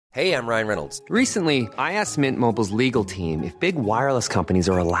Hey, I'm Ryan Reynolds. Recently, I asked Mint Mobile's legal team if big wireless companies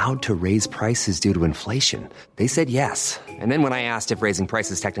are allowed to raise prices due to inflation. They said yes. And then when I asked if raising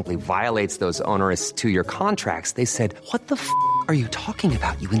prices technically violates those onerous two-year contracts, they said, "What the f*** are you talking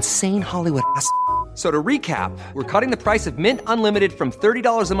about, you insane Hollywood ass?" So to recap, we're cutting the price of Mint Unlimited from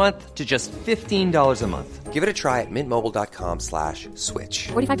 $30 a month to just $15 a month. Give it a try at mintmobile.com/switch.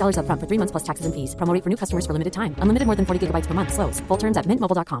 $45 up front for 3 months plus taxes and fees. Promo rate for new customers for limited time. Unlimited more than 40 gigabytes per month. Slows full terms at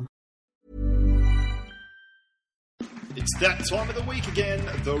mintmobile.com. It's that time of the week again.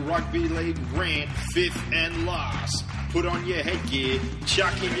 The Rugby League rant, fifth and last. Put on your headgear,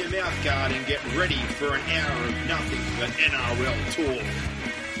 chuck in your mouthguard, and get ready for an hour of nothing but NRL talk.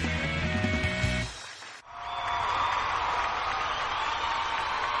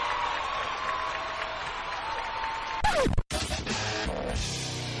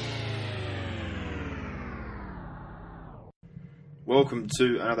 Welcome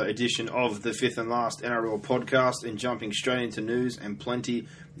to another edition of the fifth and last NRL podcast, and jumping straight into news and plenty,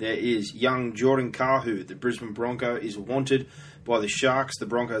 there is young Jordan Kahu. The Brisbane Bronco is wanted by the Sharks. The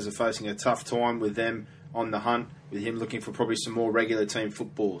Broncos are facing a tough time with them on the hunt, with him looking for probably some more regular team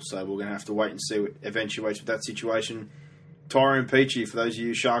football. So we're going to have to wait and see what eventuates with that situation. Tyrone Peachey, for those of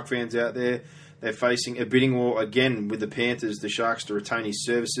you Shark fans out there, they're facing a bidding war again with the Panthers, the Sharks, to retain his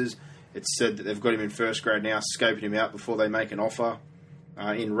services. It's said that they've got him in first grade now, scoping him out before they make an offer.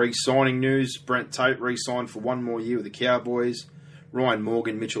 In re-signing news, Brent Tate re-signed for one more year with the Cowboys. Ryan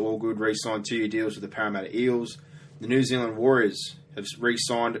Morgan, Mitchell Allgood re-signed 2-year deals with the Parramatta Eels. The New Zealand Warriors have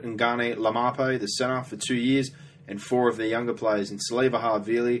re-signed Ngane Lamape, the centre, for 2 years, and 4 of their younger players in Saliva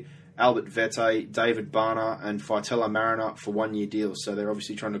Havili, Albert Vete, David Barner, and Faitella Mariner for 1-year deals. So they're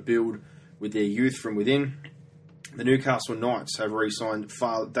obviously trying to build with their youth from within. The Newcastle Knights have re-signed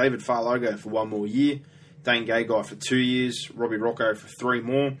David Farlogo for 1 more year, Dane Gagai for 2 years, Robbie Rocco for 3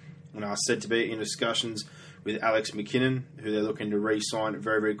 more, and are said to be in discussions with Alex McKinnon, who they're looking to re-sign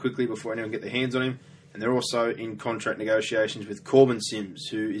very, very quickly before anyone get their hands on him. And they're also in contract negotiations with Corbin Sims,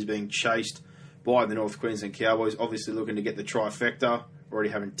 who is being chased by the North Queensland Cowboys, obviously looking to get the trifecta, already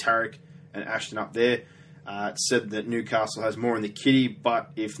having Tarek and Ashton up there. It's said that Newcastle has more in the kitty,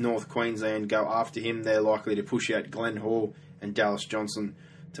 but if North Queensland go after him, they're likely to push out Glenn Hall and Dallas Johnson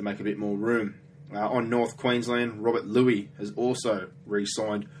to make a bit more room. On North Queensland, Robert Louis has also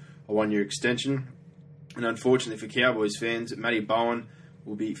re-signed a 1-year extension. And unfortunately for Cowboys fans, Matty Bowen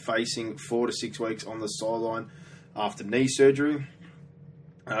will be facing 4 to 6 weeks on the sideline after knee surgery.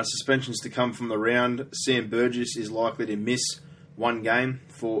 Suspensions to come from the round. Sam Burgess is likely to miss 1 game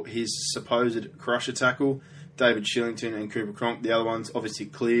for his supposed crusher tackle. David Shillington and Cooper Cronk, the other ones, obviously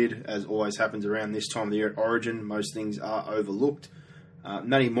cleared, as always happens around this time of the year at Origin. Most things are overlooked.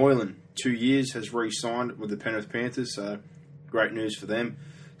 Matty Moylan, 2 years, has re-signed with the Penrith Panthers, so great news for them.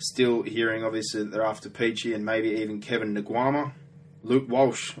 Still hearing, obviously, that they're after Peachey and maybe even Kevin Nguama. Luke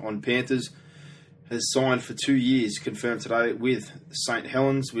Walsh on Panthers has signed for 2 years, confirmed today, with St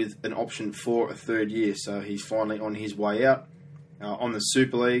Helens, with an option for a 3rd year, so he's finally on his way out. On the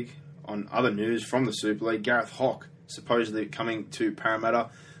Super League, on other news from the Super League, Gareth Hock supposedly coming to Parramatta,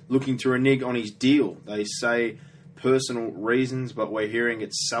 looking to renege on his deal. They say personal reasons, but we're hearing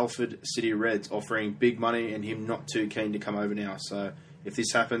it's Salford City Reds offering big money and him not too keen to come over now. So if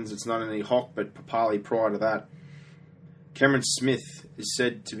this happens, it's not only Hock, but Papali prior to that. Cameron Smith is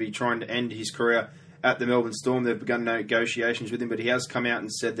said to be trying to end his career at the Melbourne Storm. They've begun negotiations with him, but he has come out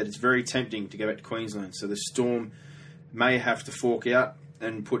and said that it's very tempting to go back to Queensland. So the Storm may have to fork out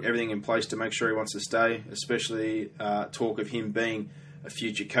and put everything in place to make sure he wants to stay, especially talk of him being a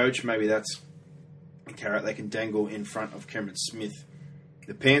future coach. Maybe that's a carrot they can dangle in front of Cameron Smith.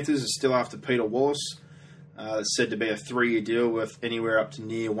 The Panthers are still after Peter Wallace. It's said to be a 3-year deal worth anywhere up to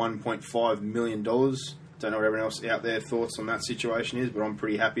near $1.5 million. Don't know what everyone else out there thoughts on that situation is, but I'm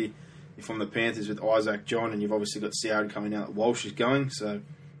pretty happy if I'm the Panthers with Isaac John, and you've obviously got Seard coming out that Walsh is going, so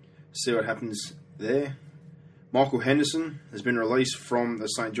see what happens there. Michael Henderson has been released from the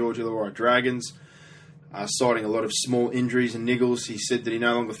St George Illawarra Dragons, citing a lot of small injuries and niggles. He said that he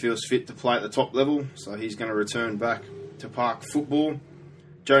no longer feels fit to play at the top level, so he's going to return back to park football.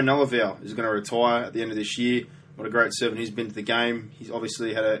 Joe Nullival is going to retire at the end of this year. What a great servant he's been to the game. He's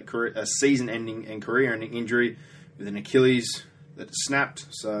obviously had a season-ending and career-ending injury with an Achilles that snapped,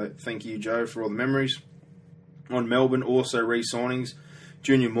 so thank you, Joe, for all the memories. On Melbourne, also re-signings.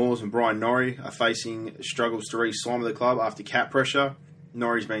 Junior Moores and Brian Norrie are facing struggles to re-sign with the club after cap pressure.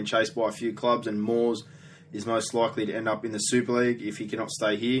 Norrie's been chased by a few clubs, and Moores is most likely to end up in the Super League if he cannot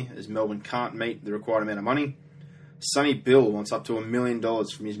stay here, as Melbourne can't meet the required amount of money. Sonny Bill wants up to $1 million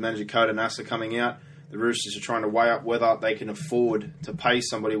from his manager Coda Nasser coming out. The Roosters are trying to weigh up whether they can afford to pay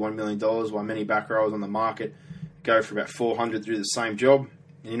somebody $1 million while many back rowers on the market go for about $400 to do the same job.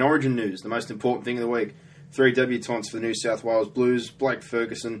 And in Origin news, the most important thing of the week, 3 debutants for the New South Wales Blues, Blake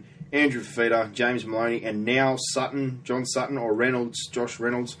Ferguson, Andrew Fifita, James Maloney, and now Sutton, John Sutton, or Reynolds, Josh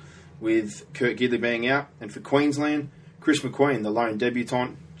Reynolds, with Kurt Gidley being out. And for Queensland, Chris McQueen, the lone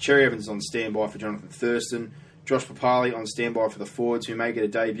debutant, Cherry Evans on standby for Jonathan Thurston, Josh Papali on standby for the forwards who may get a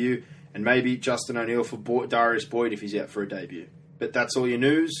debut, and maybe Justin O'Neill for Darius Boyd if he's out for a debut. But that's all your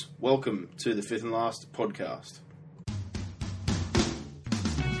news. Welcome to the Fifth and Last podcast.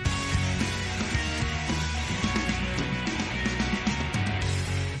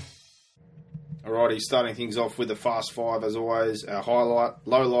 Alrighty, starting things off with the Fast Five as always. Our highlight,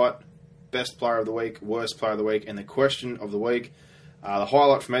 low light, best player of the week, worst player of the week, and the question of the week. The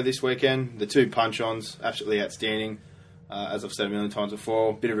highlight for me this weekend, the 2 punch-ons, absolutely outstanding. As I've said a million times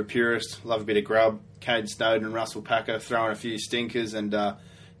before, bit of a purist, love a bit of grub. Cade Snowden and Russell Packer throwing a few stinkers, and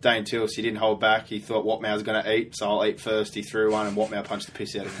Dane Tillis, he didn't hold back. He thought Watmow's going to eat, so I'll eat first. He threw one, and Watmow punched the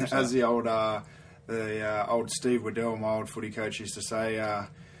piss out of him. So. As the old Steve Waddell, my old footy coach, used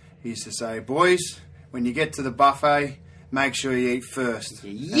to say, boys, when you get to the buffet, make sure you eat first.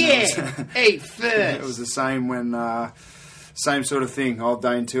 Yeah, eat first. It was the same when, same sort of thing. Old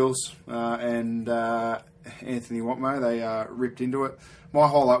Dane Tills and Anthony Watmow, they ripped into it. My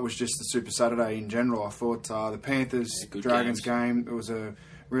highlight was just the Super Saturday in general. I thought the Panthers Dragons game, it was a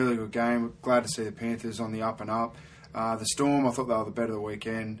really good game. Glad to see the Panthers on the up and up. The Storm, I thought they were the better of the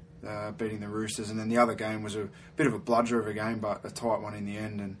weekend, beating the Roosters, and then the other game was a bit of a bludger of a game, but a tight one in the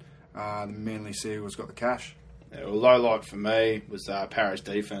end, and the Manly Seagulls got the cash. Yeah, well, low light for me was Parra's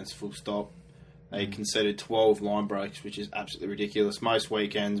defence, full stop. They conceded 12 line breaks, which is absolutely ridiculous. Most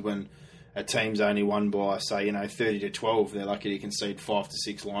weekends when a team's only won by, say, 30 to 12, they're lucky to concede 5 to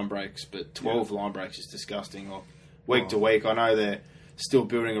 6 line breaks, but 12 line breaks is disgusting. Week to week, I know they're still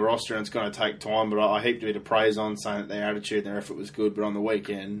building a roster and it's going to take time, but I heaped a bit of praise on saying that their attitude and their effort was good, but on the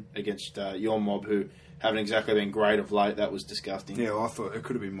weekend against your mob, who haven't exactly been great of late, that was disgusting. Yeah, well, I thought it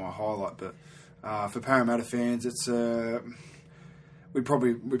could have been my highlight, but for Parramatta fans, it's we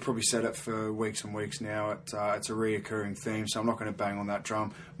probably said it for weeks and weeks now. It's a reoccurring theme, so I'm not going to bang on that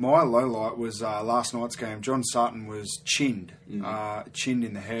drum. My low light was last night's game. John Sutton was chinned in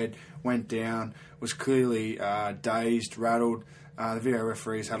the head, went down, was clearly dazed, rattled. The video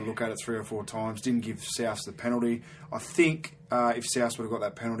referees had a look at it 3 or 4 times, didn't give Souths the penalty. I think if Souths would have got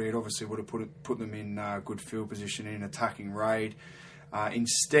that penalty, it obviously would have put them in good field position in attacking raid.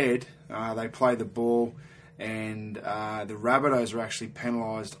 Instead, they played the ball, and the Rabbitohs were actually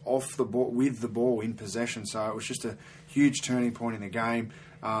penalised off the ball with the ball in possession. So it was just a huge turning point in the game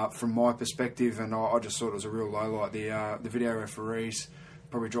from my perspective, and I just thought it was a real low light. The video referees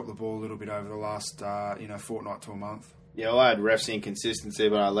probably dropped the ball a little bit over the last fortnight to a month. Yeah, well, I had refs inconsistency,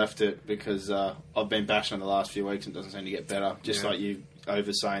 but I left it because I've been bashing on the last few weeks and it doesn't seem to get better. Just like you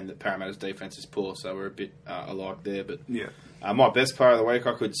over saying that Parramatta's defence is poor, so we're a bit alike there. But my best player of the week,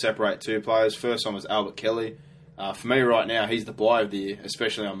 I could separate 2 players. First one was Albert Kelly. For me right now, he's the buy of the year,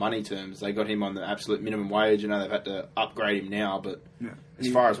 especially on money terms. They got him on the absolute minimum wage. They've had to upgrade him now, but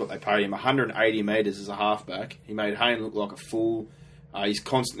as far as what they paid him, 180 metres as a halfback. He made Hayne look like a fool. He's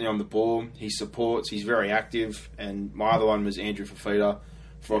constantly on the ball. He supports. He's very active. And my other one was Andrew Fifita,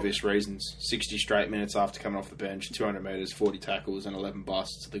 for obvious reasons. 60 straight minutes after coming off the bench, 200 metres, 40 tackles, and 11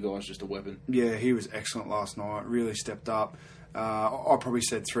 busts. The guy's just a weapon. Yeah, he was excellent last night. Really stepped up. I probably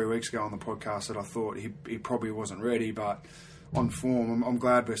said 3 weeks ago on the podcast that I thought he probably wasn't ready, but on form, I'm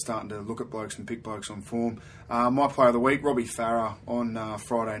glad we're starting to look at blokes and pick blokes on form. My player of the week, Robbie Farah, on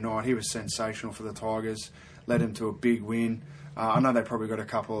Friday night. He was sensational for the Tigers. Led him to a big win. I know they probably got a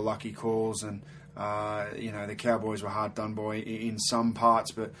couple of lucky calls, and the Cowboys were hard done by in some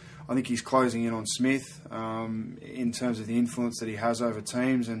parts, but I think he's closing in on Smith in terms of the influence that he has over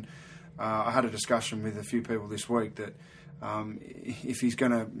teams. And I had a discussion with a few people this week that if he's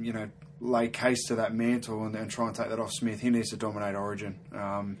going to lay case to that mantle and try and take that off Smith, he needs to dominate Origin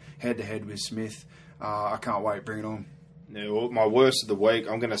head to head with Smith. I can't wait. Bring it on. Yeah, well, my worst of the week,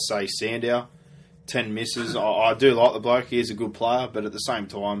 I'm going to say Sandow. 10 misses. I do like the bloke. He is a good player, but at the same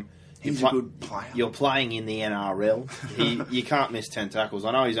time, he's a good player. You're playing in the NRL. You can't miss 10 tackles.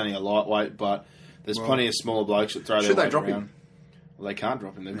 I know he's only a lightweight, but there's plenty of smaller blokes that throw their weight around. Him? Well, they can't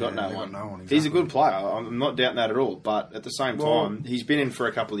drop him. They've got no one. Exactly. He's a good player. I'm not doubting that at all. But at the same time, he's been in for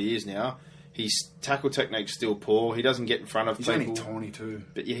a couple of years now. His tackle technique's still poor. He doesn't get in front of people. He's only 22.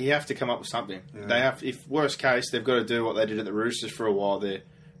 But you have to come up with something. Yeah. They have. If worst case, they've got to do what they did at the Roosters for a while there.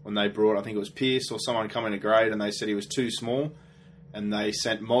 When they brought, I think it was Pearce or someone coming to grade, and they said he was too small. and they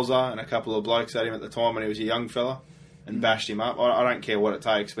sent Mozza and a couple of blokes at him at the time when he was a young fella and bashed him up. I don't care what it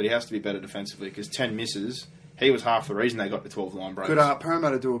takes, but he has to be better defensively because 10 misses, he was half the reason they got the 12 line breaks. Could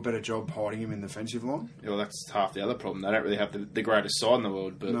Parramatta do a better job hiding him in the defensive line? Yeah, well, that's half the other problem. They don't really have the greatest side in the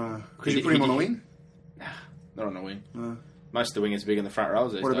world. But no. Could you put him on a wing? Nah, not on a wing. No. Most of the wingers are big in the front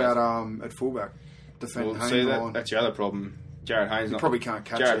rows these What days. about at fullback? That's your other problem. Jared Haynes probably can't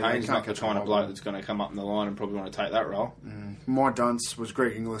catch Jared it. Haynes Can't not the catch kind a of bloke ball. that's going to come up in the line and probably want to take that role. My dunce was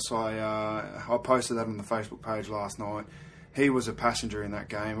Greg Inglis. I posted that on the Facebook page last night. He was a passenger in that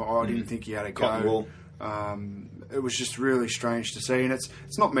game. I didn't think he had a Cotton go. wool. It was just really strange to see, and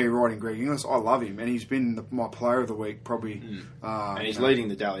it's not me writing Greg Inglis. I love him, and he's been my player of the week probably. And he's leading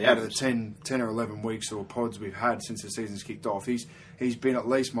the Dally out of the Adams. 10 or 11 weeks or pods we've had since the season's kicked off. He's been at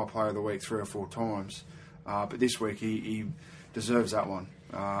least my player of the week 3 or 4 times, but this week he deserves that one.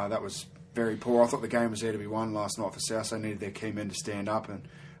 That was very poor. I thought the game was there to be won last night for South. They needed their key men to stand up, and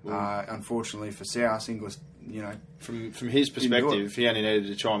unfortunately for South, Inglis, From his perspective, he only needed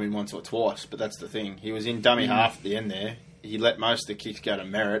to chime in once or twice, but that's the thing. He was in dummy half at the end there. He let most of the kicks go to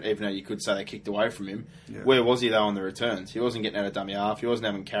Merritt, even though you could say they kicked away from him. Yeah. Where was he, though, on the returns? He wasn't getting out of dummy half. He wasn't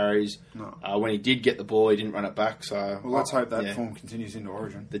having carries. No. When he did get the ball, he didn't run it back. So let's hope that form continues into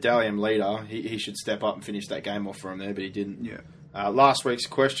Origin. The Dally M leader, he should step up and finish that game off for him there, but he didn't. Yeah. Last week's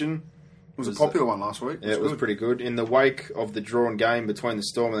question... It was a popular one last week. It was pretty good. In the wake of the drawn game between the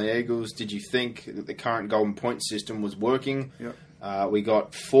Storm and the Eagles, did you think that the current golden point system was working? Yep. We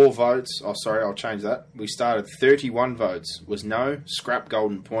got 4 votes. Oh, sorry, I'll change that. We started 31 votes. Was no, scrap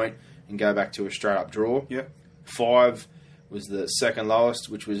golden point and go back to a straight-up draw. Yep. 5 was the second lowest,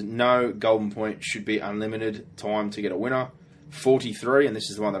 which was no, golden point should be unlimited time to get a winner. 43, and this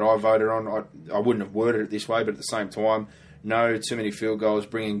is the one that I voted on. I wouldn't have worded it this way, but at the same time, no, too many field goals,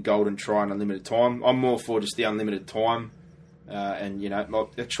 bringing golden try and unlimited time. I'm more for just the unlimited time. And,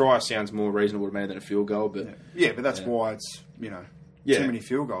 a try sounds more reasonable to me than a field goal. But but that's why it's, too many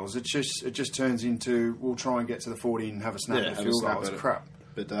field goals. It just turns into, we'll try and get to the 40 and have a snap at a field goal. It's crap.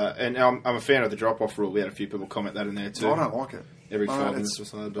 But and I'm a fan of the drop-off rule. We had a few people comment that in there too. I don't like it. Every 5 minutes or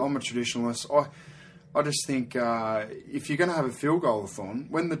so. But I'm a traditionalist. I just think if you're going to have a field goal-a-thon,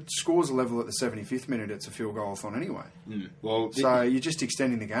 when the scores are level at the 75th minute, it's a field goal-a-thon anyway. Well, so you're just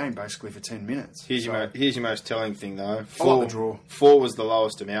extending the game basically for 10 minutes. Here's your most telling thing, though. 4 was the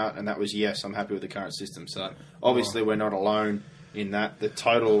lowest amount, and that was yes, I'm happy with the current system. So obviously we're not alone in that. The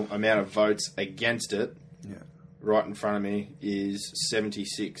total amount of votes against it, right in front of me, is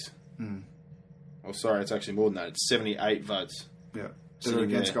 76. Oh, sorry, it's actually more than that. It's 78 votes. Yeah.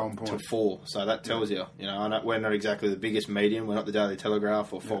 Against golden point to 4, so that tells you. I know we're not exactly the biggest medium. We're not the Daily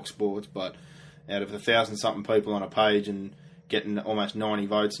Telegraph or Fox Sports, but out of 1,000-something people on a page and getting almost 90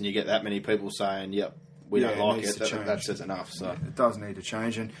 votes, and you get that many people saying, "Yep, we don't like it," that says enough. So it does need to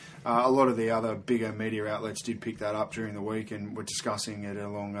change, and a lot of the other bigger media outlets did pick that up during the week, and were discussing it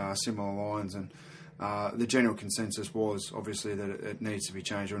along similar lines. And the general consensus was obviously that it needs to be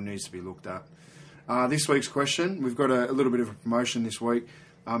changed or needs to be looked at. This week's question, we've got a little bit of a promotion this week.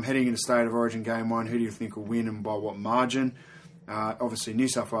 Heading into State of Origin Game 1, who do you think will win and by what margin? Obviously, New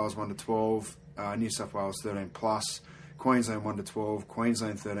South Wales 1-12, New South Wales 13+, Queensland 1-12,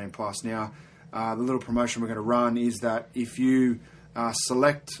 Queensland 13+. Now, the little promotion we're going to run is that if you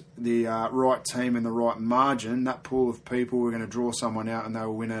select the right team and the right margin, that pool of people, we're going to draw someone out and they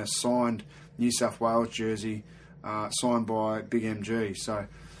will win a signed New South Wales jersey signed by Big MG. So,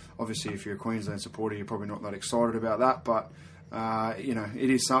 obviously, if you're a Queensland supporter, you're probably not that excited about that, but it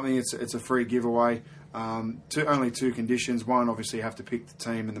is something. It's a free giveaway. Only 2 conditions. One, obviously, you have to pick the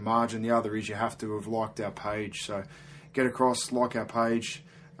team and the margin. The other is you have to have liked our page. So, get across, like our page,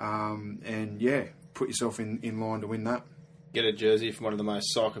 and put yourself in line to win that. Get a jersey from one of the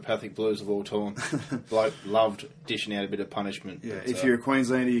most psychopathic Blues of all time. Bloke loved dishing out a bit of punishment. Yeah, but, if you're a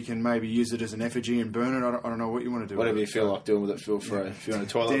Queenslander, you can maybe use it as an effigy and burn it. I don't know what you want to do. Whatever with you feel like doing with it, feel free. If you want a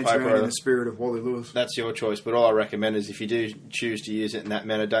toilet Dance paper, around in the spirit of Wally Lewis. That's your choice. But all I recommend is if you do choose to use it in that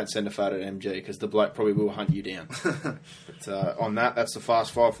manner, don't send a photo to MG because the bloke probably will hunt you down. But on that's the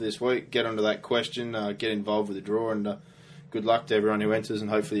Fast Five for this week. Get onto that question, get involved with the draw, and good luck to everyone who enters, and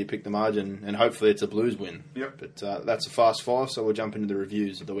hopefully you pick the margin, and hopefully it's a Blues win. Yep. But that's a Fast Five, so we'll jump into the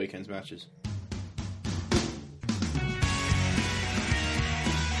reviews of the weekend's matches.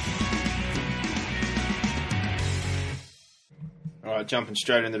 All right, jumping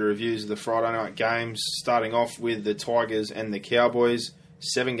straight into the reviews of the Friday night games, starting off with the Tigers and the Cowboys.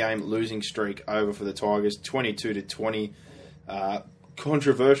 7-game losing streak over for the Tigers, 22-20.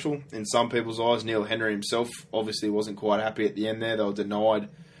 Controversial in some people's eyes. Neil Henry himself obviously wasn't quite happy at the end there. They were denied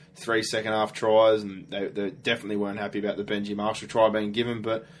 3 second-half tries, and they definitely weren't happy about the Benji Marshall try being given.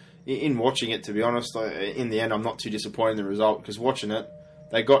 But in watching it, to be honest, in the end, I'm not too disappointed in the result, because watching it,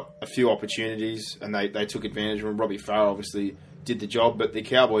 they got a few opportunities, and they took advantage of them. Robbie Farah obviously did the job, but the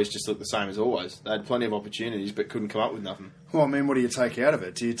Cowboys just looked the same as always. They had plenty of opportunities, but couldn't come up with nothing. Well, I mean, what do you take out of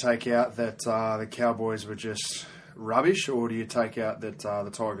it? Do you take out that the Cowboys were just rubbish, or do you take out that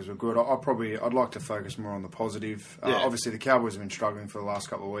the Tigers were good? I'd like to focus more on the positive. Obviously, the Cowboys have been struggling for the last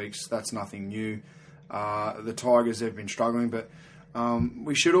couple of weeks. That's nothing new. The Tigers have been struggling, but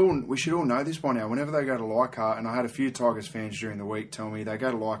we should all know this by now. Whenever they go to Leichhardt, and I had a few Tigers fans during the week tell me they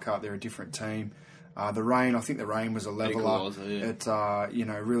go to Leichhardt, they're a different team. I think the rain was a leveller. It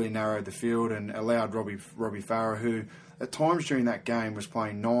really narrowed the field and allowed Robbie Farah, who at times during that game was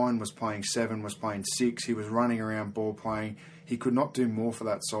playing 9, was playing 7, was playing 6. He was running around ball playing. He could not do more for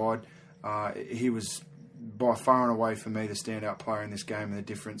that side. He was by far and away for me the standout player in this game, and the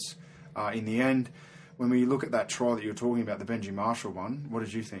difference in the end. When we look at that try that you were talking about, the Benji Marshall one, what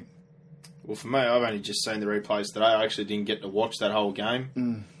did you think? Well, for me, I've only just seen the replays today. I actually didn't get to watch that whole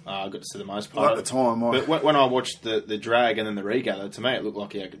game. I got to see the most part at the time. But when I watched the drag and then the regather, to me it looked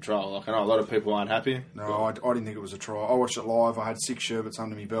like he had control. Like, I know a lot of people aren't happy. No, I didn't think it was a try. I watched it live. I had 6 sherbets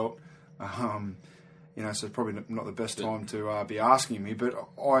under my belt. So it's probably not the best time to be asking me. But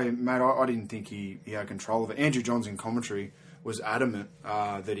I didn't think he had control of it. Andrew Johns in commentary was adamant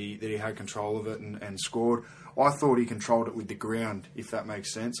that he had control of it and scored. I thought he controlled it with the ground, if that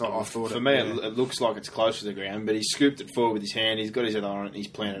makes sense. I thought it looks like it's close to the ground, but he scooped it forward with his hand. He's got his head on it and he's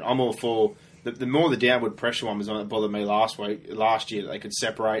planted. I'm all for the more the downward pressure one was on. It bothered me last year that they could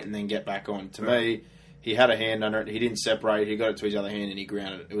separate and then get back on. To me, he had a hand under it. He didn't separate. He got it to his other hand and he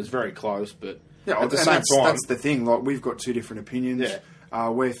grounded it. It was very close, but at the same time, that's the thing. Like, we've got two different opinions. Yeah.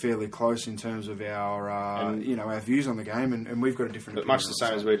 We're fairly close in terms of our views on the game, and we've got a different opinion. But much the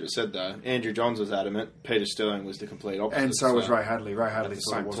same as we just said, though. Andrew Johns was adamant. Peter Sterling was the complete opposite. And so was Ray Hadley. Ray Hadley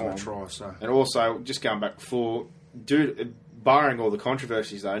thought it wasn't a try. So. And also, just going back before, barring all the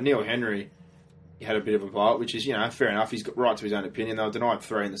controversies, though, Neil Henry had a bit of a bite, which is, fair enough. He's got right to his own opinion. They were denied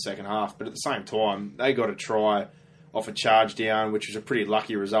 3 in the second half. But at the same time, they got a try off a charge down, which was a pretty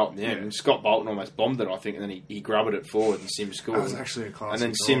lucky result in the end. Yeah. Scott Bolton almost bombed it, I think, and then he grubbed it forward and Sims scored. That was actually a classic. And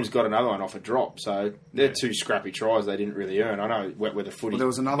then Sims got another one off a drop. So they're 2 scrappy tries they didn't really earn. I know wet weather footy. Well, there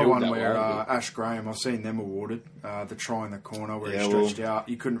was another one where Ash Graham, I've seen them awarded, the try in the corner where he stretched out.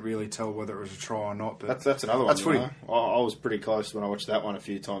 You couldn't really tell whether it was a try or not. But that's another one. That's footy. I was pretty close when I watched that one a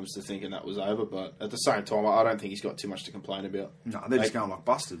few times to thinking that was over. But at the same time, I don't think he's got too much to complain about. No, they're just going like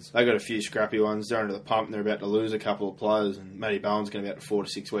bastards. They got a few scrappy ones. They're under the pump and they're about to lose a couple of players. And Matty Bowen's going to be out for 4 to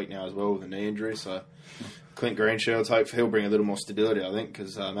 6 weeks now as well with a knee injury. So Clint Greenshield's hope he'll bring a little more stability, I think,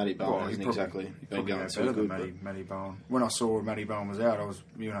 because Matty Bowen hasn't exactly been going so good. Matty Bowen. When I saw Matty Bowen was out, I was,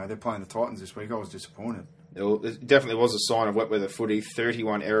 they're playing the Titans this week. I was disappointed. It definitely was a sign of wet weather footy.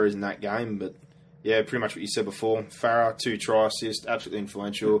 31 errors in that game, but yeah, pretty much what you said before. Farah, 2 try assists, absolutely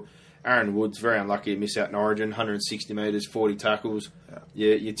influential. Aaron Woods, very unlucky to miss out in Origin, 160 metres, 40 tackles.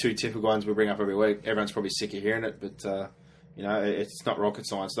 Yeah, your 2 typical ones we bring up every week. Everyone's probably sick of hearing it, but it's not rocket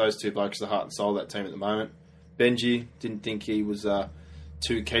science. Those 2 blokes are the heart and soul of that team at the moment. Benji, didn't think he was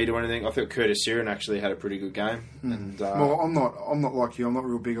too key to anything. I thought Curtis Siren actually had a pretty good game. And, well, I'm not like you. I'm not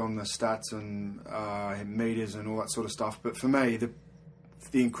real big on the stats and meters and all that sort of stuff. But for me,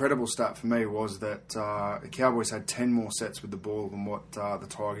 the incredible stat for me was that the Cowboys had 10 more sets with the ball than what the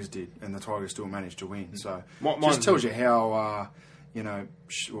Tigers did, and the Tigers still managed to win. So just tells you how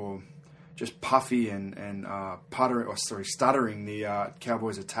just puffy and stuttering the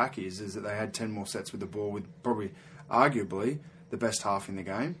Cowboys' attack is that they had 10 more sets with the ball, with probably arguably the best half in the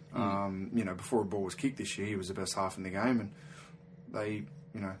game. Before a ball was kicked this year, he was the best half in the game, and they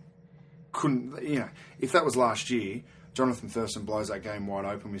couldn't. If that was last year, Jonathan Thurston blows that game wide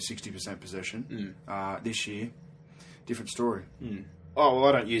open with 60% possession. This year, different story. Oh, well,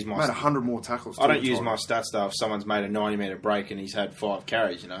 I don't use my... Made 100 more tackles. I don't use my stats, though, if someone's made a 90-metre break and he's had 5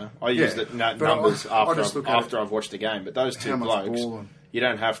 carries, I use the numbers after I've watched the game. But those 2 blokes, you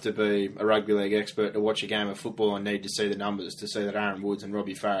don't have to be a rugby league expert to watch a game of football and need to see the numbers to see that Aaron Woods and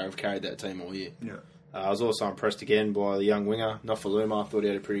Robbie Farah have carried that team all year. Yeah. I was also impressed again by the young winger, Nofaluma. I thought he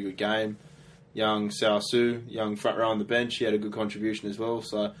had a pretty good game. Young Sausu, young front row on the bench, he had a good contribution as well.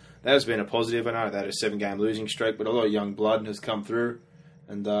 So that has been a positive. I know they had a 7-game losing streak, but a lot of young blood has come through.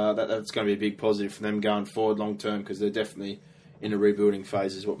 And that's going to be a big positive for them going forward long term, because they're definitely in a rebuilding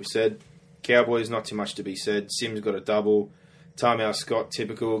phase, is what we said. Cowboys, not too much to be said. Sims got a double. Tamau Scott,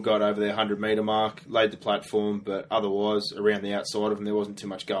 typical, got over their 100-metre mark, laid the platform, but otherwise, around the outside of them, there wasn't too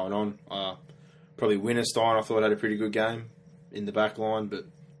much going on. Probably Winterstein, I thought, had a pretty good game in the back line, but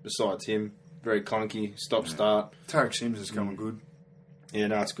besides him. Very clunky, stop-start. Tarek Sims is coming good. Yeah,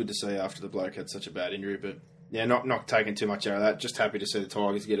 no, it's good to see after the bloke had such a bad injury. But, yeah, not taking too much out of that. Just happy to see the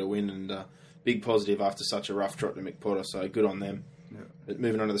Tigers get a win and big positive after such a rough trot to Mick Potter. So good on them. Yeah. But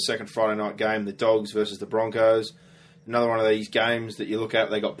moving on to the second Friday night game, the Dogs versus the Broncos. Another one of these games that you look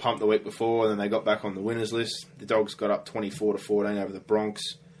at, they got pumped the week before and then they got back on the winners list. The Dogs got up 24-14 over the Bronx.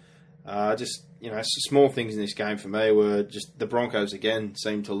 Small things in this game for me were just the Broncos again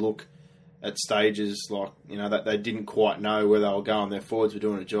seemed to look at stages like, that they didn't quite know where they were going. Their forwards were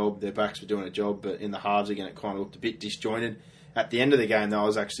doing a job, their backs were doing a job, but in the halves again it kind of looked a bit disjointed. At the end of the game, though, I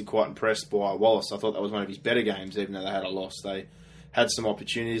was actually quite impressed by Wallace. I thought that was one of his better games, even though they had a loss. They had some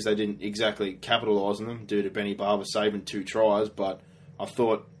opportunities. They didn't exactly capitalise on them due to Benny Barber saving 2 tries, but I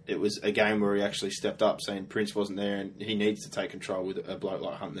thought it was a game where he actually stepped up, saying Prince wasn't there and he needs to take control with a bloke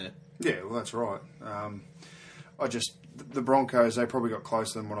like Hunt there. Yeah, well, that's right. The Broncos, they probably got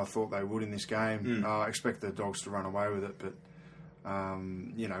closer than what I thought they would in this game. I expect the Dogs to run away with it, but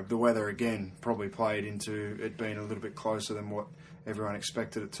the weather again probably played into it being a little bit closer than what everyone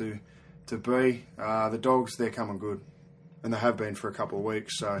expected it to be. The Dogs, they're coming good, and they have been for a couple of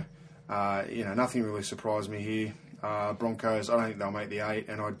weeks, so nothing really surprised me here. Broncos, I don't think they'll make the 8,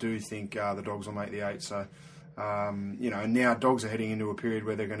 and I do think the Dogs will make the 8, so and now Dogs are heading into a period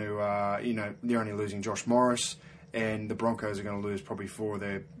where they're going to, they're only losing Josh Morris, and the Broncos are going to lose probably 4 of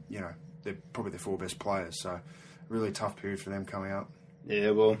their, they're probably their 4 best players. So, really tough period for them coming up.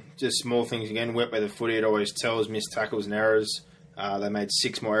 Yeah, well, just small things again. Wet weather footy, it always tells, missed tackles and errors. They made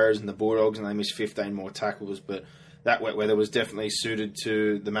 6 more errors than the Bulldogs, and they missed 15 more tackles. But that wet weather was definitely suited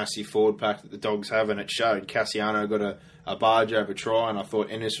to the massive forward pack that the Dogs have, and it showed. Cassiano got a barge over try, and I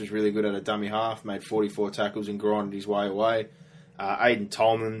thought Ennis was really good at a dummy half, made 44 tackles and grinded his way away. Aiden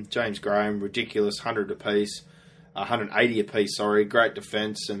Tolman, James Graham, ridiculous, 180 apiece, great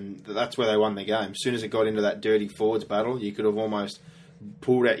defence, and that's where they won the game. As soon as it got into that dirty forwards battle, you could have almost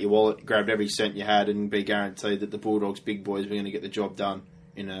pulled out your wallet, grabbed every cent you had, and be guaranteed that the Bulldogs' big boys were going to get the job done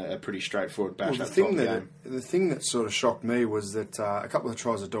in a pretty straightforward bash. Well, the thing that sort of shocked me was that a couple of the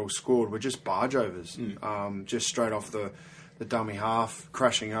tries the Dogs scored were just barge overs, just straight off the dummy half,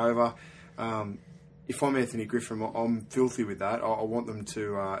 crashing over. If I'm Anthony Griffin, I'm filthy with that. I want them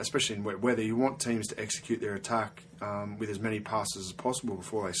to, especially in wet weather, you want teams to execute their attack with as many passes as possible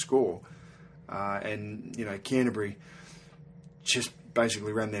before they score. Canterbury just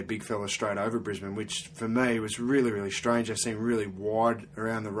basically ran their big fella straight over Brisbane, which for me was really, really strange. They seemed really wide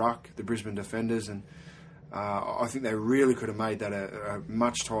around the ruck, the Brisbane defenders, and I think they really could have made that a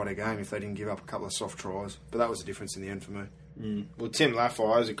much tighter game if they didn't give up a couple of soft tries. But that was the difference in the end for me. Well, Tim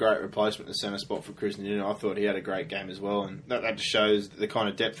Laffey is a great replacement in the centre spot for Chris Newton. I thought he had a great game as well, and that just shows the kind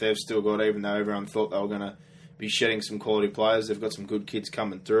of depth they've still got, even though everyone thought they were going to be shedding some quality players. They've got some good kids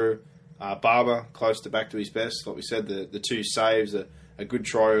coming through. Barber, close to back to his best. Like we said, the 2 saves, a good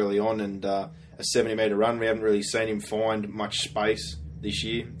try early on, and a 70-metre run. We haven't really seen him find much space this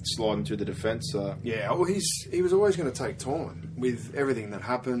year, sliding through the defence. Yeah, well, he was always going to take time with everything that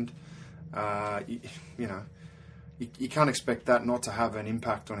happened. You can't expect that not to have an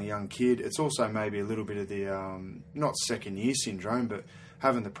impact on a young kid. It's also maybe a little bit of the, not second-year syndrome, but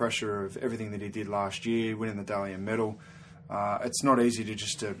having the pressure of everything that he did last year, winning the Dally M medal. It's not easy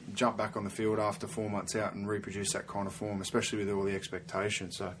to jump back on the field after 4 months out and reproduce that kind of form, especially with all the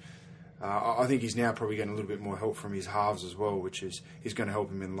expectations. So I think he's now probably getting a little bit more help from his halves as well, which is going to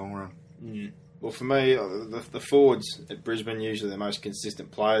help him in the long run. Well, for me, the forwards at Brisbane, usually the most consistent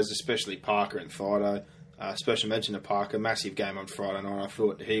players, especially Parker and Fido. Special mention to Parker, massive game on Friday night. I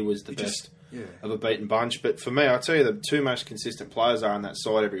thought he was the best of a beaten bunch. But for me, I'll tell you, the 2 most consistent players are on that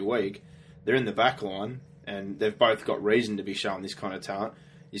side every week. They're in the back line, and they've both got reason to be showing this kind of talent,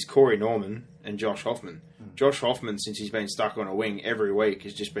 is Corey Norman and Josh Hoffman. Josh Hoffman, since he's been stuck on a wing every week,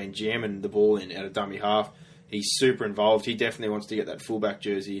 has just been jamming the ball in out of dummy half. He's super involved. He definitely wants to get that fullback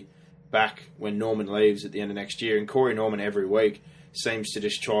jersey back when Norman leaves at the end of next year. And Corey Norman every week seems to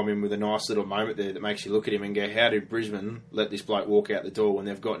just chime in with a nice little moment there that makes you look at him and go, how did Brisbane let this bloke walk out the door when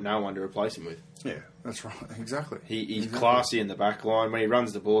they've got no one to replace him with? Yeah, that's right. Exactly. He's classy in the back line. When he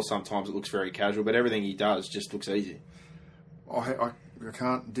runs the ball, sometimes it looks very casual, but everything he does just looks easy. I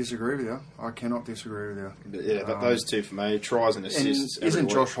can't disagree with you. I cannot disagree with you. But yeah, but those 2 for me, tries and assists. And isn't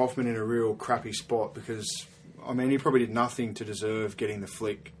Josh Hoffman in a real crappy spot? Because, he probably did nothing to deserve getting the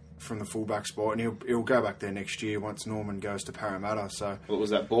flick from the fullback spot, and he'll go back there next year once Norman goes to Parramatta. So it was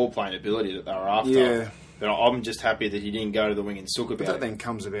that ball playing ability that they were after. Yeah. But I'm just happy that he didn't go to the wing and sook about it. But that then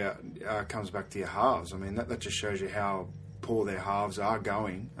comes back to your halves. That just shows you how poor their halves are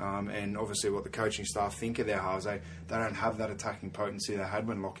going, and obviously what the coaching staff think of their halves, they don't have that attacking potency they had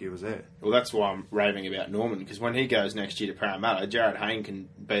when Lockyer was there. Well, that's why I'm raving about Norman, because when he goes next year to Parramatta, Jared Hayne can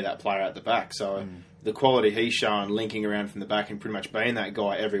be that player at the back. So the quality he's shown linking around from the back and pretty much being that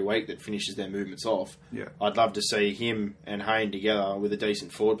guy every week that finishes their movements off, I'd love to see him and Hayne together with a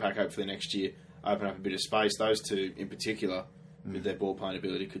decent forward pack hopefully next year, open up a bit of space. Those two in particular, with their ball playing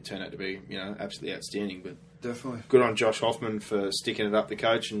ability, could turn out to be absolutely outstanding. But definitely good on Josh Hoffman for sticking it up the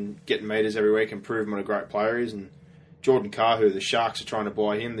coach and getting meters every week and proving what a great player he is. And Jordan Kahu, the Sharks are trying to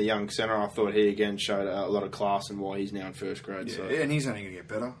buy him, the young centre. I thought he again showed a lot of class and why he's now in first grade. Yeah, so. and he's only going to get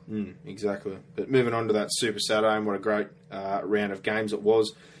better. Exactly. But moving on to that Super Saturday, and what a great round of games it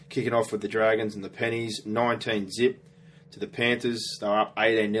was. Kicking off with the Dragons and the Pennies, 19-0 to the Panthers. They were up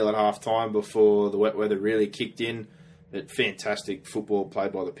 18-0 at half-time before the wet weather really kicked in. But fantastic football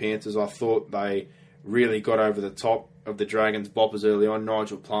played by the Panthers. I thought they really got over the top of the Dragons' boppers early on.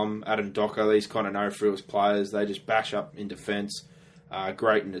 Nigel Plum, Adam Docker, these kind of no-frills players. They just bash up in defence.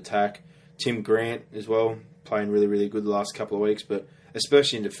 Great in attack. Tim Grant as well, playing really, really good the last couple of weeks. But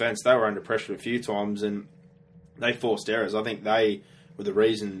especially in defence, they were under pressure a few times and they forced errors. I think they were the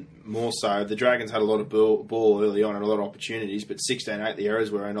reason more so. The Dragons had a lot of ball early on and a lot of opportunities, but 16-8 the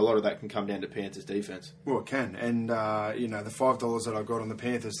errors were, and a lot of that can come down to Panthers' defence. Well, it can. And, the $5 that I got on the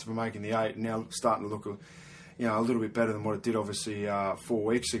Panthers for making the 8 now starting to look a little bit better than what it did, obviously, 4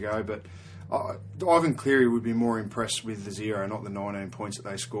 weeks ago. But Ivan Cleary would be more impressed with the 0, not the 19 points that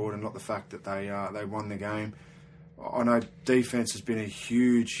they scored, and not the fact that they won the game. I know defence has been a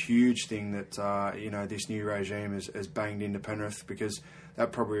huge, huge thing that this new regime has banged into Penrith, because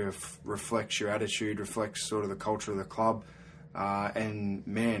that probably reflects your attitude, reflects sort of the culture of the club. And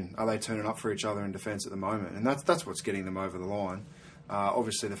man, are they turning up for each other in defence at the moment? And that's what's getting them over the line.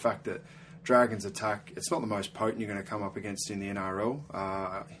 Obviously, the fact that Dragons attack, it's not the most potent you're going to come up against in the NRL.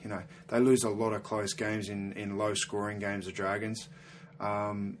 They lose a lot of close games in low-scoring games of Dragons.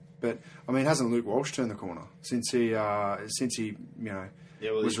 But I mean, hasn't Luke Walsh turned the corner since he was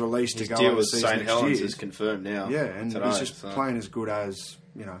released to go deal with overseas St. next Helens year? is confirmed now. Yeah, and today, he's just playing as good as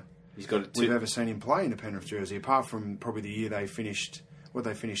he's got we've ever seen him play in a Penrith jersey. Apart from probably the year they finished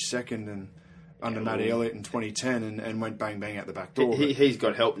second and under Matty Elliott in 2010 and went bang bang out the back door. He's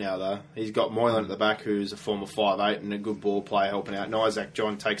got help now though. He's got Moylan at the back, who's a former 5'8" and a good ball player helping out. And Isaac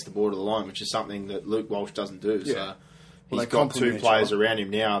John takes the ball to the line, which is something that Luke Walsh doesn't do. Yeah. So. He's got two players around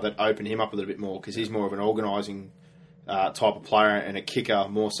him now that open him up a little bit more, because he's more of an organising type of player and a kicker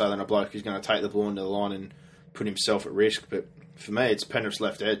more so than a bloke who's going to take the ball into the line and put himself at risk. But for me, it's Penrith's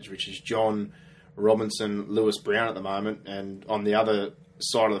left edge, which is John Robinson, Lewis Brown at the moment. And on the other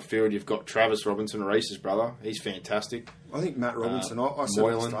side of the field, you've got Travis Robinson, Reece's brother. He's fantastic. I think Matt Robinson, I said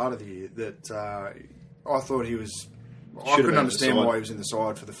at the start of the year that I thought he was... I couldn't understand why he was in the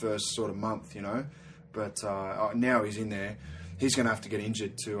side for the first sort of month, But now he's in there. He's going to have to get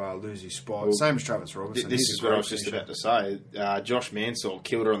injured to lose his spot. Well, same as Travis Robinson. This is what I was just about to say. Josh Mansell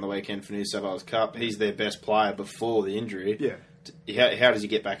killed her on the weekend for New South Wales Cup. He's their best player before the injury. Yeah. How does he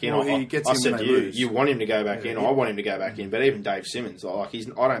get back in? Well, he gets I said to you want him to go back in. Yeah. I want him to go back in. But even Dave Simmons, I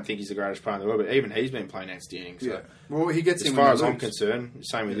don't think he's the greatest player in the world, but even he's been playing outstanding. So. Yeah. Well, he gets as in far as I'm concerned,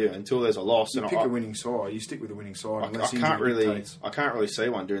 same with you. Until there's a loss, you pick a winning side. You stick with the winning side. I can't really see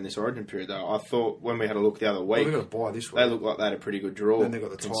one during this Origin period though. I thought when we had a look the other week, they got to buy this week. They look like they had a pretty good draw. Then they got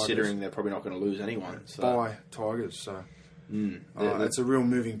the considering Tigers. They're probably not going to lose anyone. So. Buy Tigers. So. It's a real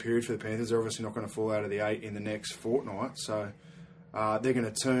moving period for the Panthers. They're obviously not going to fall out of the 8 in the next fortnight. So. They're going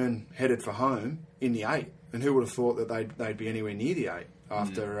to turn headed for home in the 8, and who would have thought that they'd be anywhere near the 8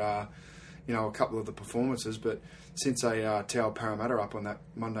 after a couple of the performances? But since they towed Parramatta up on that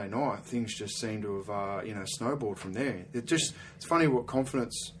Monday night, things just seem to have snowballed from there. It's funny what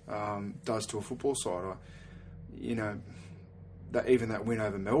confidence does to a football side. That win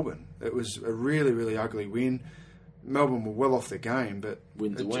over Melbourne, it was a really, really ugly win. Melbourne were well off the game, but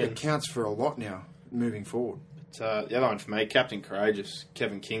it counts for a lot now moving forward. The other one for me, Captain Courageous,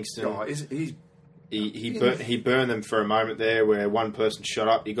 Kevin Kingston. Oh, he burned them for a moment there where one person shot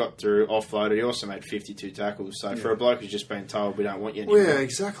up, he got through, offloaded. He also made 52 tackles. So for a bloke who's just been told we don't want you anymore. Well, yeah,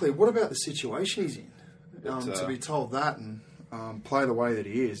 exactly. What about the situation he's in? To be told that and play the way that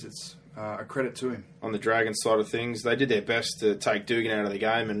he is, it's a credit to him. On the Dragons side of things, they did their best to take Dugan out of the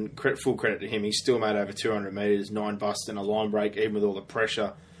game, and full credit to him. He still made over 200 metres, 9 busts and a line break, even with all the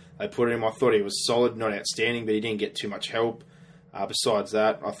pressure they put him. I thought he was solid, not outstanding, but he didn't get too much help. Besides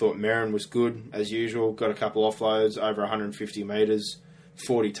that, I thought Merrin was good, as usual. Got a couple offloads, over 150 metres,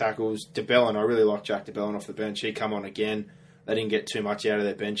 40 tackles. DeBellin, I really like Jack DeBellin off the bench. He come on again. They didn't get too much out of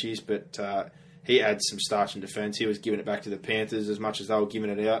their benchies, but he adds some starch in defence. He was giving it back to the Panthers as much as they were giving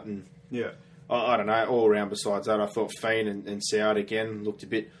it out. And Yeah. I don't know, all around besides that, I thought Fiend and Soward again looked a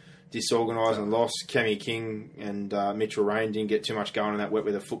bit disorganised and lost. Cammy King and Mitchell Rain didn't get too much going in that wet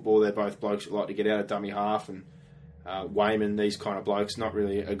weather football. They're both blokes that like to get out of dummy half. And Wayman, these kind of blokes, not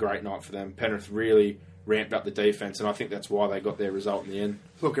really a great night for them. Penrith really ramped up the defence, and I think that's why they got their result in the end.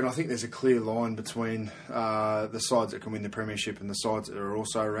 Look, and I think there's a clear line between the sides that can win the premiership and the sides that are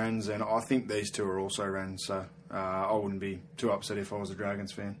also Rans, and I think these two are also Rans, so I wouldn't be too upset if I was a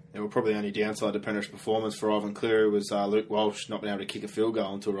Dragons fan. Yeah, well, probably the only downside to Penrith's performance for Ivan Cleary was Luke Walsh not being able to kick a field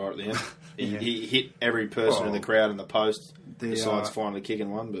goal until right at the end. He hit every person in the crowd in the post, besides finally kicking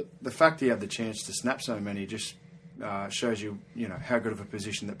one. But the fact he had the chance to snap so many just shows you how good of a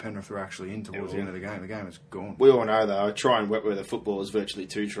position that Penrith were actually in towards the end of the game. The game is gone. We all know, though, trying wet weather football is virtually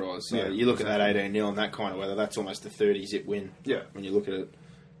 2 tries. So you look at that 18-0 and that kind of weather, that's almost a 30-zip win when you look at it.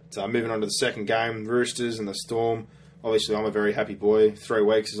 So moving on to the second game, Roosters and the Storm. Obviously, I'm a very happy boy. 3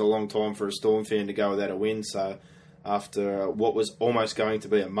 weeks is a long time for a Storm fan to go without a win. So after what was almost going to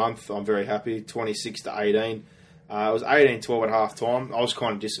be a month, I'm very happy. 26-18. It was 18-12 at half time. I was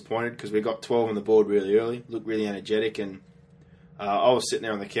kind of disappointed because we got 12 on the board really early, looked really energetic, and I was sitting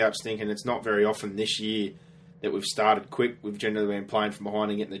there on the couch thinking it's not very often this year that we've started quick. We've generally been playing from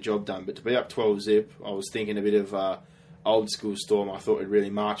behind and getting the job done. But to be up 12-zip, I was thinking a bit of old school Storm. I thought we'd really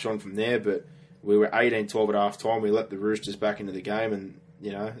march on from there, but we were 18-12 at half time. We let the Roosters back into the game, and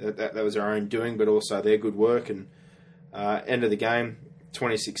that was our own doing, but also their good work. And end of the game,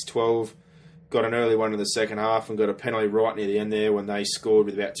 26-12. Got an early one in the second half and got a penalty right near the end there when they scored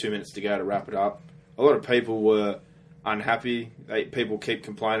with about 2 minutes to go to wrap it up. A lot of people were unhappy. People keep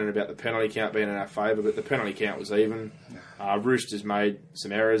complaining about the penalty count being in our favour, but the penalty count was even. Roosters made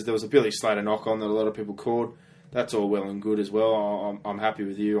some errors. There was a Billy Slater knock-on that a lot of people called. That's all well and good as well. I'm happy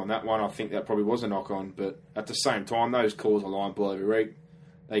with you on that one. I think that probably was a knock-on, but at the same time, those calls are line ball every week.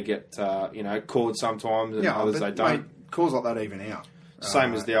 They get called sometimes and others they don't. Mate, calls like that even out.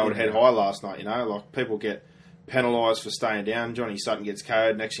 Same as the old head high last night, like people get penalised for staying down. Johnny Sutton gets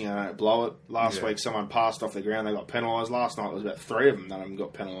KO'd, next thing you know, blow it. Last week someone passed off the ground, they got penalised. Last night it was about 3 of them, none of them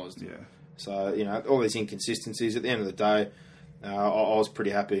got penalised. Yeah. So, all these inconsistencies. At the end of the day, I was pretty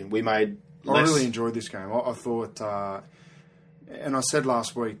happy. We made I really enjoyed this game. I thought, and I said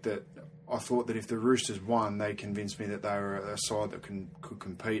last week that I thought that if the Roosters won, they convinced me that they were a side that could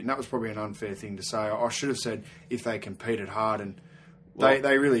compete. And that was probably an unfair thing to say. I should have said if they competed hard, and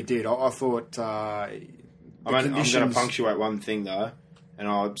they really did. I thought I'm going to punctuate one thing, though, and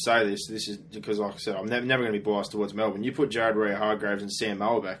I'll say this is because, like I said, I'm never going to be biased towards Melbourne. You put Jared Warrior-Hargraves and Sam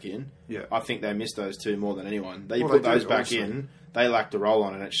Moa back in, I think they missed those two more than anyone. They put those back in, they lacked a roll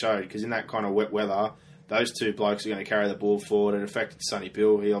on, and it showed, because in that kind of wet weather, those two blokes are going to carry the ball forward. It affected Sonny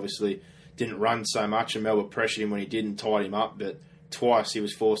Bill. He obviously didn't run so much, and Melbourne pressured him when he did and tied him up, but twice he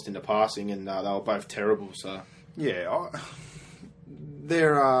was forced into passing, and they were both terrible. So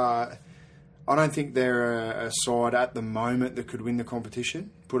I don't think they're a side at the moment that could win the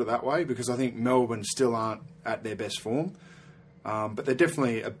competition, put it that way, because I think Melbourne still aren't at their best form. But they're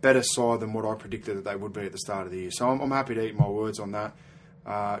definitely a better side than what I predicted that they would be at the start of the year. So I'm happy to eat my words on that.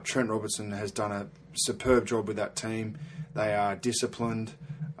 Trent Robertson has done a superb job with that team. They are disciplined.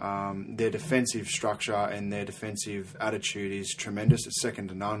 Their defensive structure and their defensive attitude is tremendous. It's second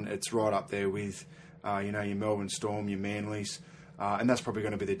to none. It's right up there with your Melbourne Storm, your Manlys. And that's probably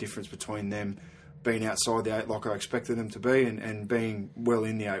going to be the difference between them being outside the 8 like I expected them to be and being well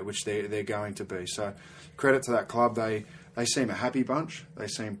in the 8, which they're going to be. So credit to that club. They seem a happy bunch. They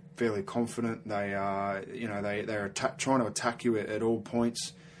seem fairly confident. They are, they're trying to attack you at all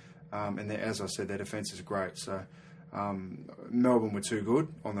points. And as I said, their defence is great. So Melbourne were too good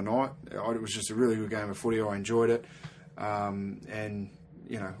on the night. It was just a really good game of footy. I enjoyed it. And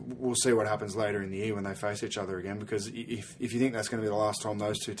we'll see what happens later in the year when they face each other again, because if you think that's going to be the last time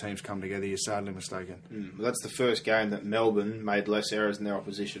those two teams come together, you're sadly mistaken. Well, that's the first game that Melbourne made less errors than their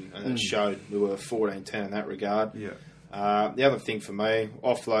opposition, and it showed. We were 14-10 in that regard. Yeah. The other thing for me,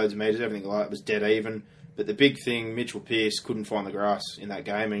 offloads, meters, everything like that was dead even. But the big thing, Mitchell Pearce couldn't find the grass in that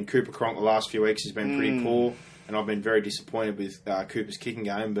game, and Cooper Cronk the last few weeks has been pretty poor, and I've been very disappointed with Cooper's kicking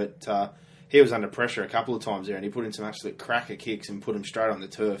game, but he was under pressure a couple of times there, and he put in some absolute cracker kicks and put him straight on the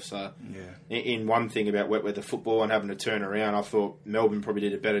turf. So, in one thing about wet weather football and having to turn around, I thought Melbourne probably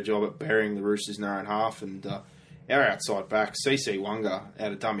did a better job at burying the Roosters in their own half. And our outside back, CC Wanga,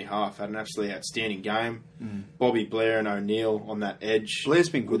 out of dummy half, had an absolutely outstanding game. Bobby Blair and O'Neill on that edge. Blair's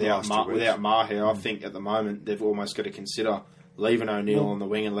been good without Maher. I think at the moment they've almost got to consider leaving O'Neill on the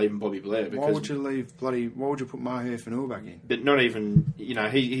wing and leaving Bobby Blair. Because, why would you put Maher Fanua back in? But not even,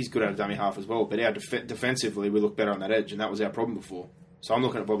 he's good at a dummy half as well, but our defensively we look better on that edge, and that was our problem before. So I'm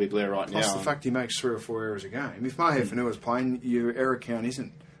looking at Bobby Blair right now. Plus the fact he makes 3 or 4 errors a game. If Maher Fanua's playing, your error count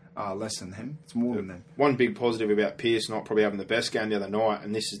isn't less than them. It's more than them. One big positive about Pearce not probably having the best game the other night,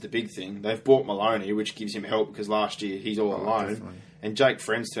 and this is the big thing, they've bought Maloney, which gives him help because last year he's all alone. Definitely. And Jake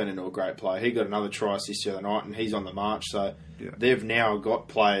Friend's turned into a great player. He got another try assist the other night, and he's on the march. So they've now got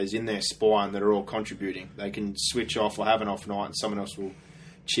players in their spine that are all contributing. They can switch off or have an off night, and someone else will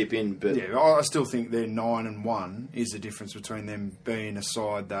chip in. But I still think they're 9-1 is the difference between them being a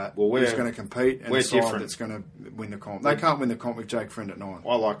side that is going to compete and a side that's going to win the comp. They can't win the comp with Jake Friend at 9.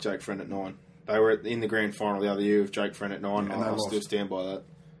 I like Jake Friend at 9. They were in the grand final the other year with Jake Friend at 9. I still stand by that.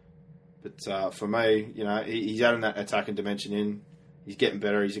 But for me, he's adding that attacking dimension in. He's getting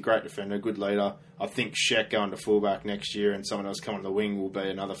better. He's a great defender, good leader. I think Sheck going to fullback next year and someone else coming to the wing will be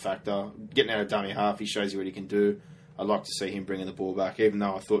another factor. Getting out of dummy half, he shows you what he can do. I'd like to see him bringing the ball back, even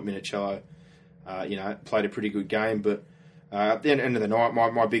though I thought Minicello, played a pretty good game. But at the end of the night,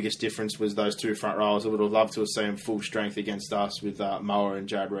 my biggest difference was those 2 front rows. I would have loved to have seen him full strength against us with Moa and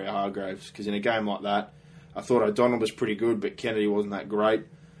Jared Rea-Hargraves, because in a game like that, I thought O'Donnell was pretty good, but Kennedy wasn't that great.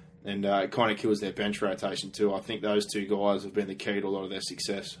 And it kind of kills their bench rotation too. I think those 2 guys have been the key to a lot of their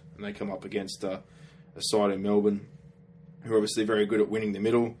success. And they come up against a side in Melbourne who are obviously very good at winning the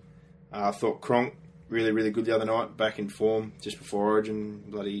middle. I thought Cronk, really, really good the other night, back in form just before Origin.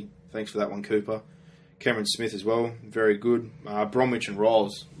 Bloody thanks for that one, Cooper. Cameron Smith as well, very good. Bromwich and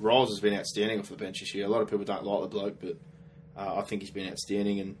Riles. Riles has been outstanding off the bench this year. A lot of people don't like the bloke, but I think he's been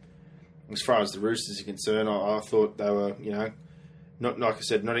outstanding. And as far as the Roosters are concerned, I thought they were, not like I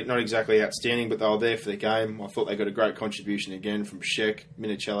said, not exactly outstanding, but they were there for the game. I thought they got a great contribution again from Sheck.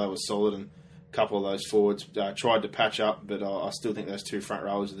 Minicello was solid, and a couple of those forwards tried to patch up, but I still think those 2 front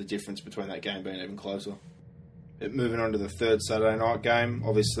rows are the difference between that game being even closer. But moving on to the third Saturday night game,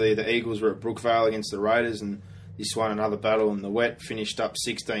 obviously the Eagles were at Brookvale against the Raiders, and this won another battle in the wet, finished up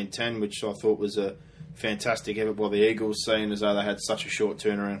 16-10, which I thought was a fantastic effort by the Eagles, seeing as though they had such a short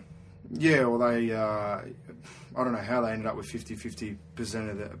turnaround. Yeah, well, they I don't know how they ended up with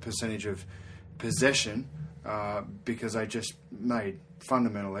 50-50% of the percentage of possession because they just made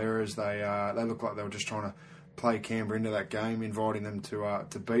fundamental errors. They looked like they were just trying to play Canberra into that game, inviting them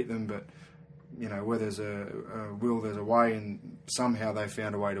to beat them. But where there's a will, there's a way, and somehow they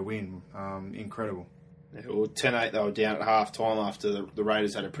found a way to win. Incredible. Yeah, well, 10-8 they were down at half time after the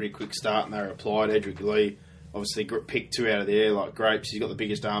Raiders had a pretty quick start and they replied. Edric Lee obviously picked 2 out of the air like grapes. He's got the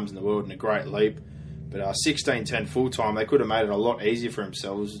biggest arms in the world and a great leap. But 16-10 full-time, they could have made it a lot easier for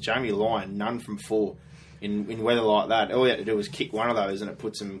themselves. Jamie Lyon, none from 4 in weather like that. All he had to do was kick one of those and it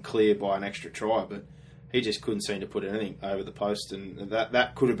puts him clear by an extra try. But he just couldn't seem to put anything over the post. And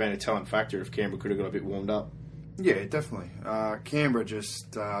that could have been a telling factor if Canberra could have got a bit warmed up. Yeah, definitely. Canberra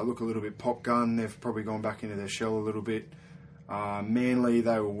just look a little bit pop gun. They've probably gone back into their shell a little bit. Manly,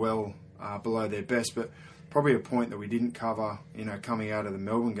 they were well below their best. But probably a point that we didn't cover, coming out of the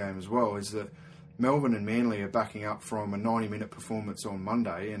Melbourne game as well, is that Melbourne and Manly are backing up from a 90-minute performance on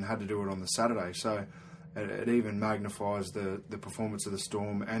Monday and had to do it on the Saturday. So it even magnifies the performance of the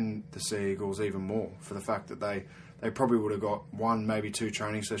Storm and the Sea Eagles even more for the fact that they probably would have got 1, maybe 2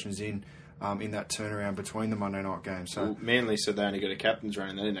 training sessions in that turnaround between the Monday night games. So Manly said they only got a captain's run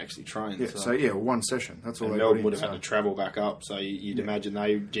and they didn't actually train. Yeah, 1 session. That's all they got. Melbourne would have had to travel back up, so you'd imagine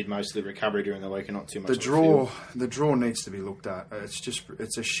they did most of the recovery during the week and not too much. The draw needs to be looked at.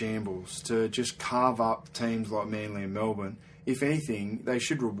 It's a shambles to just carve up teams like Manly and Melbourne. If anything, they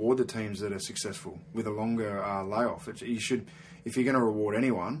should reward the teams that are successful with a longer layoff. If you're going to reward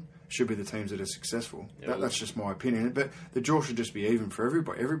anyone, should be the teams that are successful. Yeah, that's just my opinion. But the draw should just be even for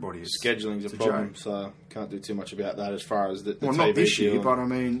everybody. Scheduling's a problem, so can't do too much about that as far as the well, TV not this year, deal. But I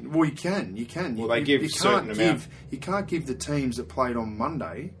mean, well, you can. Well, they give a certain amount. You can't give the teams that played on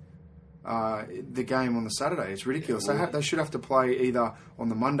Monday the game on the Saturday. It's ridiculous. Yeah, They should have to play either on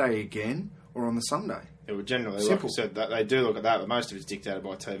the Monday again or on the Sunday. It would generally, Simple. like I said, they do look at that, but most of it's dictated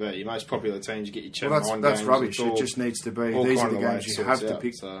by TV. Your most popular teams, you get your Channel 9 games. That's rubbish. It just needs to be, these are the games you have to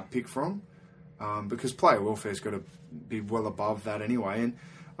pick from, because player welfare's got to be well above that anyway. And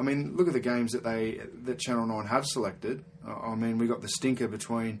I mean, look at the games that Channel 9 have selected. I mean, we got the stinker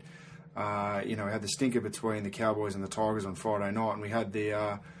between, we had the stinker between the Cowboys and the Tigers on Friday night, and we had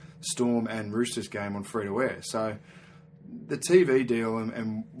the Storm and Roosters game on free to air. So the TV deal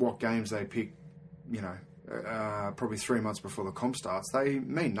and what games they pick, probably 3 months before the comp starts, they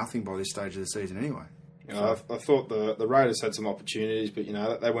mean nothing by this stage of the season anyway. I thought the Raiders had some opportunities, but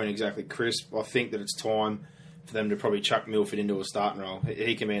they weren't exactly crisp. I think that it's time for them to probably chuck Milford into a starting role.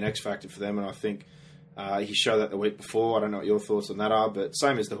 He can be an X factor for them, and I think he showed that the week before. I don't know what your thoughts on that are, but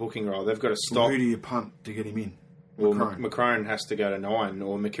same as the hooking role, they've got to stop. Well, who do you punt to get him in? Well, McCrone has to go to 9,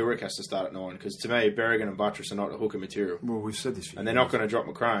 or McKilrick has to start at 9, because to me, Berrigan and Buttress are not hooker material. Well, we've said this. And they're not going to drop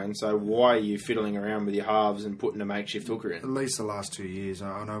McCrone, so why are you fiddling around with your halves and putting a makeshift hooker in? At least the last 2 years.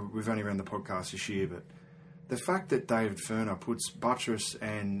 I know we've only run the podcast this year, but the fact that David Furner puts Buttress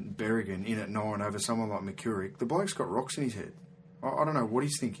and Berrigan in at 9 over someone like McKilrick, the bloke's got rocks in his head. I don't know what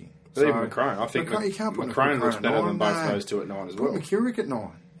he's thinking. But even McCrone, I think you can't put McCrone looks better than both no. those two at 9 as well. Put McKilrick at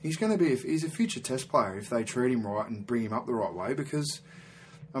 9. He's going to be. He's a future Test player if they treat him right and bring him up the right way. Because,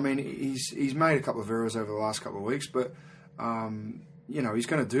 I mean, he's made a couple of errors over the last couple of weeks, but he's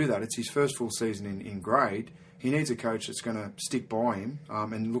going to do that. It's his first full season in grade. He needs a coach that's going to stick by him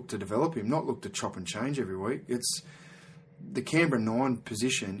and look to develop him, not look to chop and change every week. It's the Canberra 9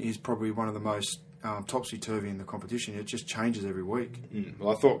 position is probably one of the most topsy-turvy in the competition. It just changes every week.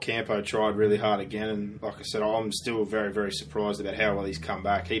 Well, I thought Campo tried really hard again, and like I said, I'm still very, very surprised about how well he's come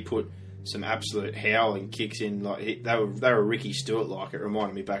back. He put some absolute howling kicks in. They were Ricky Stewart-like. It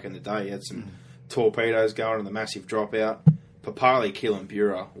reminded me back in the day. He had some torpedoes going and the massive dropout. Papali killing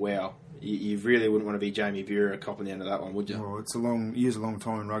Bureau. Wow. You really wouldn't want to be Jamie Bureau copping the end of that one, would you? Well, it's a long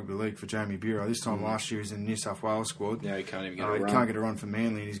time in rugby league for Jamie Bureau. This time last year he's in the New South Wales squad. Yeah, he can't even get a run. He can't get a run for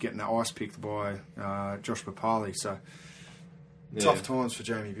Manly, and he's getting the ice picked by Josh Papali. So tough times for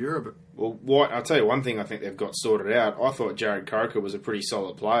Jamie Bureau. But I'll tell you one thing I think they've got sorted out. I thought Jared Croker was a pretty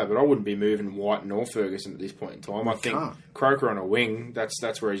solid player, but I wouldn't be moving White nor Ferguson at this point in time. I think Croker on a wing,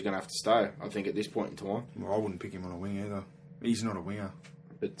 that's where he's going to have to stay, I think, at this point in time. Well, I wouldn't pick him on a wing either. He's not a winger.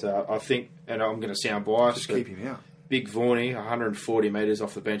 But I think, and I'm going to sound biased, just keep him out. Big Vaughney, 140 metres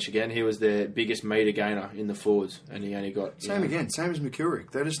off the bench again. He was their biggest metre gainer in the forwards, and he only got... Same as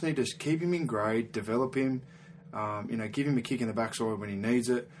McKilrick. They just need to keep him in grade, develop him, give him a kick in the backside when he needs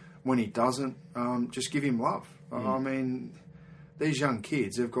it. When he doesn't, just give him love. I mean, these young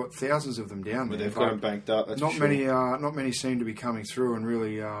kids, they've got thousands of them down there. They've got them banked up, that's not for sure. Not many seem to be coming through and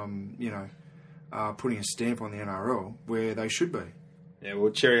really, putting a stamp on the NRL where they should be. Yeah,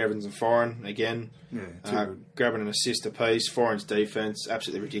 well, Cherry Evans and Foreign, again, grabbing an assist apiece. Foreign's defence,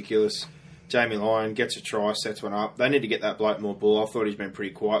 absolutely ridiculous. Jamie Lyon gets a try, sets one up. They need to get that bloke more ball. I thought he's been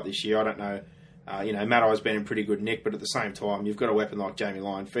pretty quiet this year. I don't know. Matt I's been in pretty good nick, but at the same time, you've got a weapon like Jamie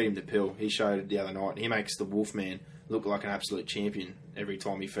Lyon. Feed him the pill. He showed it the other night. He makes the Wolfman look like an absolute champion every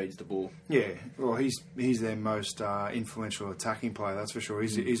time he feeds the ball. Yeah, well, he's their most influential attacking player, that's for sure.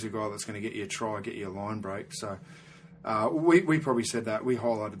 He's the guy that's going to get you a try, get you a line break, so... we probably said that. We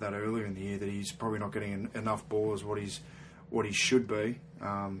highlighted that earlier in the year that he's probably not getting enough ball as what he should be.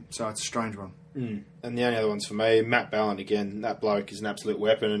 So it's a strange one. And the only other ones for me, Matt Ballin again. That bloke is an absolute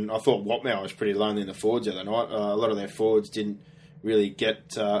weapon. And I thought Watmow was pretty lonely in the forwards the other night. A lot of their forwards didn't really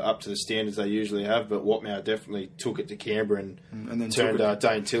get up to the standards they usually have, but Watmow definitely took it to Canberra and then turned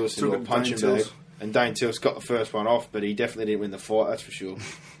Dane Tillis into a punching bag. And Dane Tillis got the first one off, but he definitely didn't win the fight. That's for sure.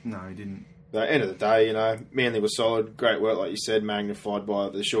 No, he didn't. But at the end of the day, Manly was solid. Great work, like you said, magnified by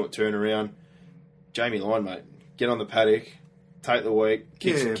the short turnaround. Jamie Lyon, mate, get on the paddock, take the week,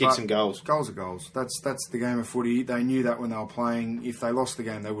 kick some goals. Goals are goals. That's the game of footy. They knew that when they were playing. If they lost the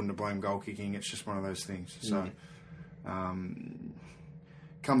game, they wouldn't have blamed goal kicking. It's just one of those things. So, come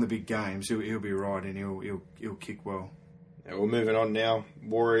the big games, he'll be right and he'll kick well. Yeah, we're moving on now.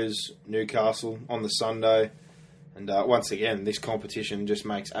 Warriors, Newcastle on the Sunday. And once again, this competition just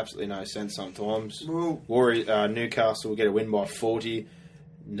makes absolutely no sense sometimes. Well, Newcastle get a win by 40.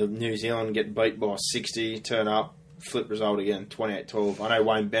 New Zealand get beat by 60. Turn up, flip result again, 28-12. I know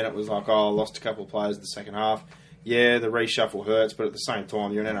Wayne Bennett was like, I lost a couple of players in the second half. Yeah, the reshuffle hurts, but at the same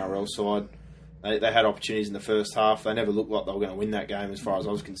time, you're an NRL side. They had opportunities in the first half. They never looked like they were going to win that game as far as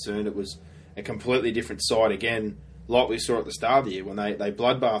I was concerned. It was a completely different side again, like we saw at the start of the year when they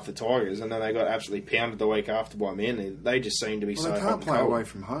bloodbathed the Tigers and then they got absolutely pounded the week after by Manly. They just seem to be so hot and cold. They can't play away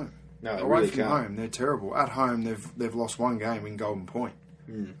from home. No, they away really from can't. home, they're terrible. At home, they've lost one game in Golden Point.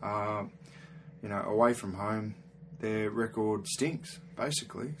 Away from home, their record stinks,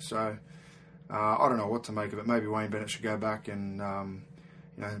 basically. So I don't know what to make of it. Maybe Wayne Bennett should go back and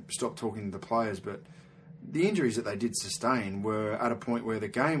stop talking to the players, but the injuries that they did sustain were at a point where the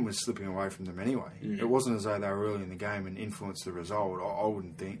game was slipping away from them anyway. It wasn't as though they were early in the game and influenced the result. I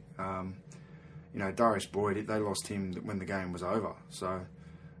wouldn't think. Darius Boyd, they lost him when the game was over. So,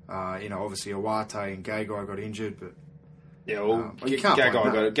 obviously Awate and Gagai got injured, but yeah, well,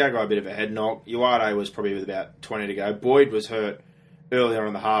 Gagai a bit of a head knock. Uwade was probably with about 20 to go. Boyd was hurt earlier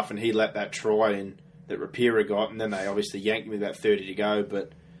in the half, and he let that try in that Rapira got, and then they obviously yanked him with about 30 to go,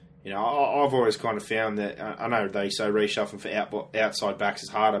 but You know, I've always kind of found that, I know they say reshuffling for outside backs is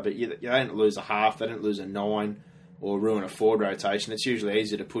harder, but they didn't lose a half, they didn't lose a 9 or ruin a forward rotation. It's usually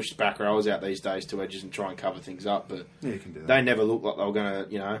easier to push back rows out these days to edges and try and cover things up, but Yeah, you can do that. they never looked like they were going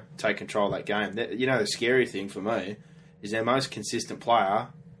to, take control of that game. The scary thing for me is their most consistent player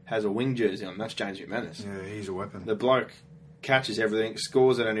has a wing jersey on, that's James McManus. Yeah, he's a weapon. The bloke catches everything,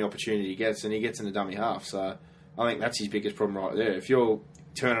 scores at any opportunity he gets, and he gets in the dummy half. So I think that's his biggest problem right there. If you're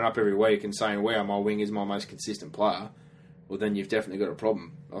turning up every week and saying, wow, my wing is my most consistent player, well, then you've definitely got a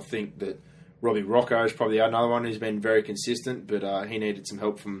problem. I think that Robbie Rocco is probably another one who's been very consistent, but he needed some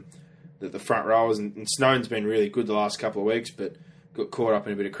help from the front rowers. And Snowden's been really good the last couple of weeks, but got caught up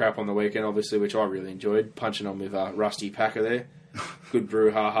in a bit of crap on the weekend, obviously, which I really enjoyed, punching on with Rusty Packer there. Good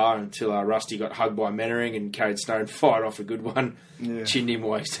brouhaha until Rusty got hugged by Mannering and carried Snowden, fired off a good one, chinned him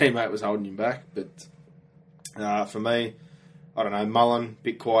while his teammate was holding him back. But for me, I don't know, Mullen,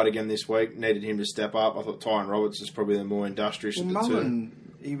 bit quiet again this week, needed him to step up. I thought Tyrone Roberts was probably the more industrious of the Mullen,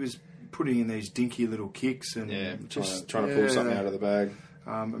 two. he was putting in these dinky little kicks and trying to pull something out of the bag.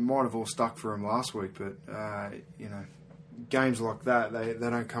 It might have all stuck for him last week, but games like that they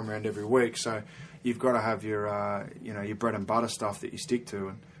don't come around every week. So you've got to have your your bread and butter stuff that you stick to.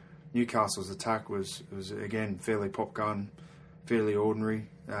 And Newcastle's attack was again fairly pop gun, fairly ordinary,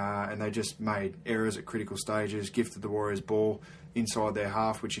 and they just made errors at critical stages. Gifted the Warriors ball inside their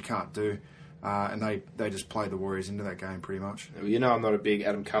half, which you can't do. And they just played the Warriors into that game pretty much. Well, I'm not a big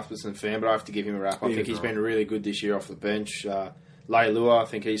Adam Cuthbertson fan, but I have to give him a rap. I think he's been really good this year off the bench. Leilua, I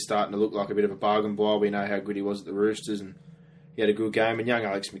think he's starting to look like a bit of a bargain buy. We know how good he was at the Roosters, and he had a good game. And young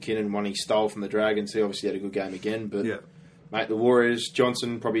Alex McKinnon, one he stole from the Dragons, he obviously had a good game again. But, mate, the Warriors,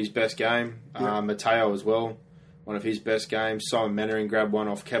 Johnson, probably his best game. Mateo as well, one of his best games. Simon Mannering grabbed one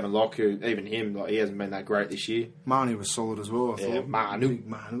off Kevin Locke, who, even him, he hasn't been that great this year. Marnie was solid as well, I thought. Manu.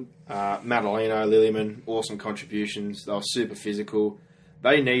 Manu. Madalino, Lillyman, awesome contributions. They were super physical.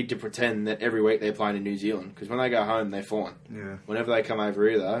 They need to pretend that every week they're playing in New Zealand, because when they go home, they're fine. Yeah. Whenever they come over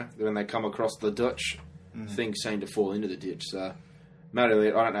here, though, when they come across the Dutch, things seem to fall into the ditch. So, Matt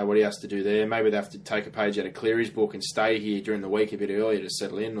Elliott, I don't know what he has to do there. Maybe they have to take a page out of Cleary's book and stay here during the week a bit earlier to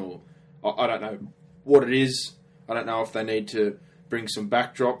settle in, or I don't know what it is. I don't know if they need to bring some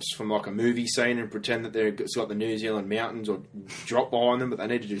backdrops from like a movie scene and pretend that they've got the New Zealand mountains or drop behind them, but they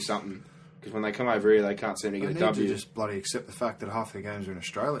need to do something. Because when they come over here, they can't seem to get a W. They need to just bloody accept the fact that half their games are in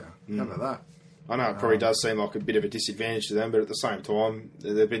Australia. How about that? I know it probably does seem like a bit of a disadvantage to them, but at the same time,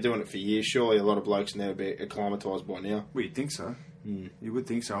 they've been doing it for years. Surely a lot of blokes in there would be acclimatised by now. Well, you'd think so. You would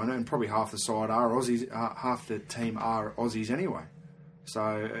think so. And probably half the side are Aussies, half the team are Aussies anyway.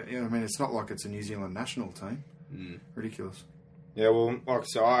 So, it's not like it's a New Zealand national team. Ridiculous. Yeah, well, like I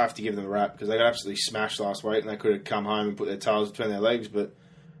said, I have to give them a rap because they got absolutely smashed last week and they could have come home and put their tails between their legs, but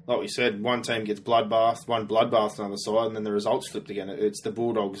like we said, one team gets bloodbathed, one bloodbathed on the other side, and then the results flipped again. It's the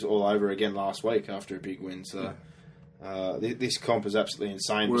Bulldogs all over again last week after a big win. So this comp is absolutely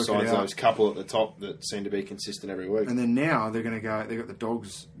insane. Besides those couple at the top that seem to be consistent every week. And then now they're going to go. They've got the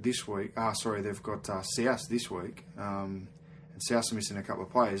Dogs this week. They've got South this week, and South are missing a couple of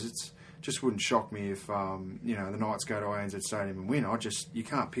players. It's just wouldn't shock me if the Knights go to ANZ Stadium and win. You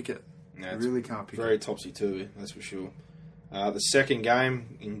can't pick it. Yeah, you really can't pick it. Very topsy-turvy, that's for sure. The second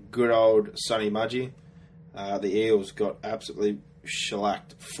game in good old sunny Mudgee, the Eels got absolutely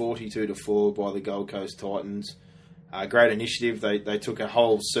shellacked 42-4 by the Gold Coast Titans. Great initiative. They took a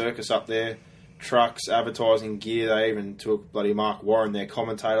whole circus up there. Trucks, advertising gear. They even took bloody Mark Warren, their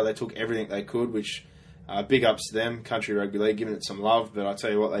commentator. They took everything they could, which big ups to them. Country Rugby League giving it some love, but I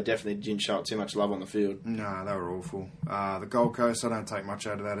tell you what, they definitely didn't show it too much love on the field. No, they were awful. The Gold Coast, I don't take much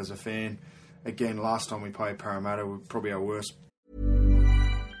out of that as a fan. Again, last time we played Parramatta, we were probably our worst.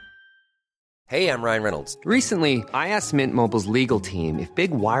 Hey, I'm Ryan Reynolds. Recently, I asked Mint Mobile's legal team if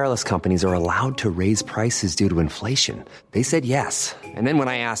big wireless companies are allowed to raise prices due to inflation. They said yes. And then when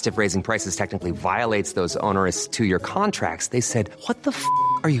I asked if raising prices technically violates those onerous 2-year contracts, they said, "What the f***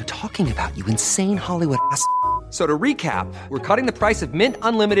 are you talking about, you insane Hollywood ass?" So to recap, we're cutting the price of Mint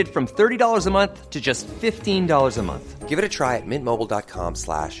Unlimited from $30 a month to just $15 a month. Give it a try at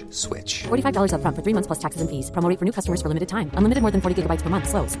mintmobile.com/switch. $45 up front for 3 months plus taxes and fees. Promo rate for new customers for limited time. Unlimited more than 40 gigabytes per month.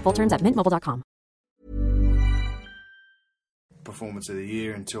 Slows full terms at mintmobile.com. Performance of the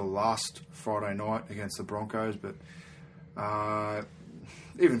year until last Friday night against the Broncos, but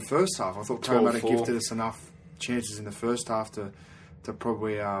even first half, I thought Parramatta gifted us enough chances in the first half to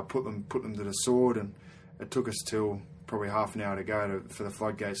probably put them to the sword, and it took us till probably half an hour to go for the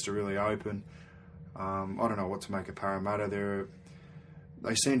floodgates to really open. I don't know what to make of Parramatta.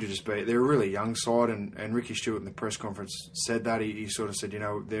 they seem to just be... They're a really young side, and Ricky Stewart in the press conference said that. He sort of said,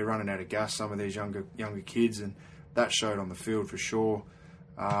 they're running out of gas, some of these younger kids, and that showed on the field for sure.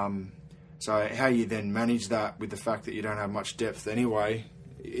 So how you then manage that with the fact that you don't have much depth anyway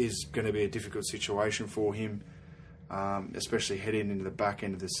is going to be a difficult situation for him, especially heading into the back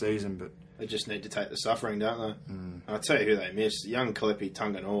end of the season. But they just need to take the suffering, don't they? And I'll tell you who they missed. Young Kalepi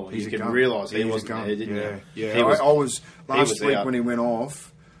Tunganor. You can realise he wasn't there, didn't you? Yeah. I was last week when he went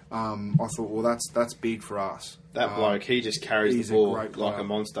off, I thought, well, that's big for us. That bloke, he just carries the ball like a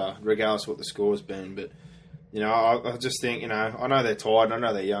monster, regardless of what the score's been. But, I just think, I know they're tired, I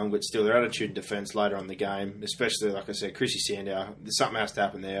know they're young, but still, their attitude and defence later on in the game, especially, like I said, Chrissy Sandow, something has to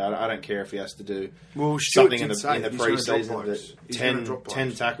happen there. I don't care if he has to do something in the pre-season.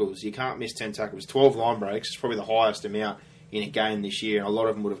 10 tackles. You can't miss 10 tackles. 12 line breaks. It's probably the highest amount in a game this year, and a lot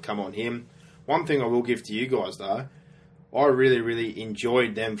of them would have come on him. One thing I will give to you guys, though, I really, really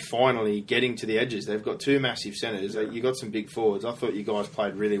enjoyed them finally getting to the edges. They've got two massive centres. You got some big forwards. I thought you guys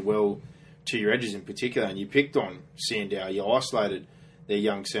played really well to your edges in particular, and you picked on Sandow. You isolated their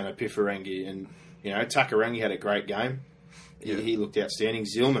young centre, Pifarengi, and, Takarangi had a great game. Yeah. He looked outstanding.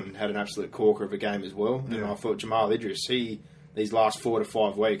 Zillman had an absolute corker of a game as well. And I thought Jamal Idris, these last 4 to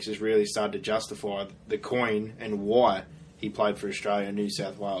 5 weeks, has really started to justify the coin and why he played for Australia and New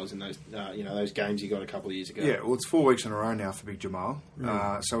South Wales in those those games he got a couple of years ago. Yeah, well, it's 4 weeks in a row now for Big Jamal.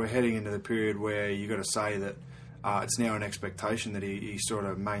 So we're heading into the period where you've got to say that it's now an expectation that he sort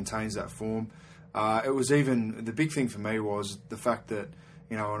of maintains that form. It was even... The big thing for me was the fact that,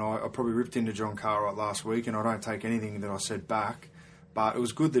 and I probably ripped into John Cartwright last week, and I don't take anything that I said back, but it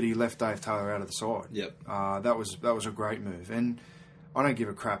was good that he left Dave Taylor out of the side. Yep. That was a great move. And I don't give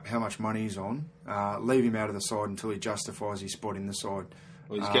a crap how much money he's on. Leave him out of the side until he justifies his spot in the side.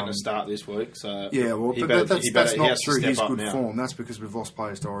 Well, he's getting a start this week, so... Yeah, well, that's not through his good form. That's because we've lost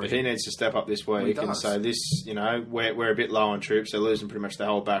players to Origin. But he needs to step up this week and say, we're a bit low on troops. They're losing pretty much the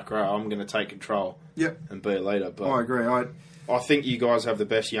whole back row. I'm going to take control and be a leader. But I agree. I think you guys have the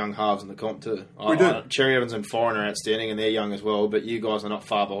best young halves in the comp too. We do. Cherry Evans and Foreign are outstanding, and they're young as well. But you guys are not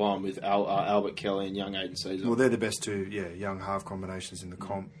far behind with Albert Kelly and young Aiden Caesar. Well, they're the best two, young half combinations in the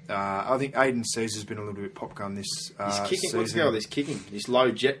comp. I think Aiden Caesar's been a little bit popgun this season. What's going on with his kicking? His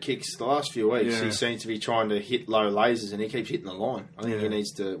low jet kicks the last few weeks. He seems to be trying to hit low lasers, and he keeps hitting the line. I think he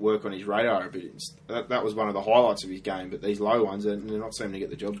needs to work on his radar a bit. That was one of the highlights of his game. But these low ones, they're not seeming to get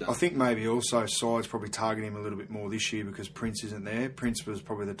the job done. I think maybe also sides probably targeting him a little bit more this year because Prince isn't there. Prince was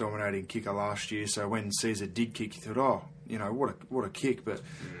probably the dominating kicker last year, so when Caesar did kick, you thought, what a kick. But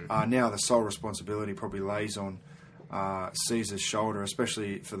now the sole responsibility probably lays on Caesar's shoulder,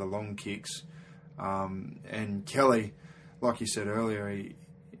 especially for the long kicks. And Kelly, like you said earlier,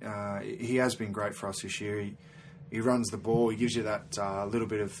 he has been great for us this year. He runs the ball, he gives you that little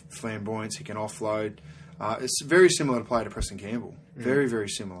bit of flamboyance, he can offload. It's very similar to play to Preston Campbell. Very, very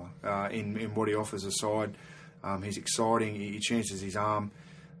similar in what he offers aside. He's exciting. He chances his arm.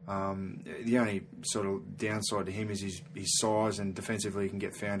 The only sort of downside to him is his size, and defensively he can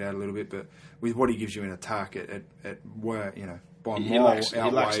get found out a little bit. But with what he gives you in attack, by he lacks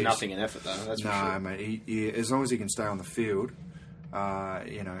nothing in effort, though. That's for sure. Mate. As long as he can stay on the field,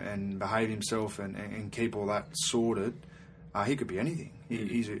 and behave himself and keep all that sorted, he could be anything.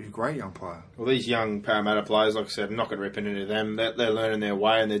 He's a great young player. Well, these young Parramatta players, like I said, I'm not going to rip into them. They're learning their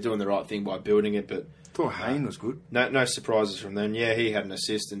way and they're doing the right thing by building it, but... I thought Hayne was good. No surprises from them. Yeah, he had an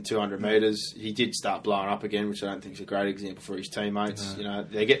assist in 200 metres. He did start blowing up again, which I don't think is a great example for his teammmates. No.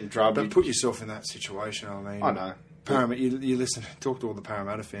 They're getting drubbed. But put yourself in that situation, I know. Parramatta, you talk to all the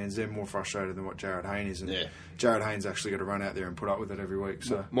Parramatta fans, they're more frustrated than what Jared Hayne is. And Jared Hayne's actually got to run out there and put up with it every week.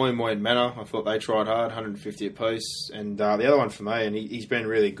 So Moy and Manor, I thought they tried hard, 150 apiece. And the other one for me, and he's been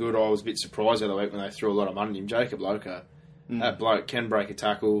really good, I was a bit surprised the other week when they threw a lot of money at him, Jacob Loco. That bloke can break a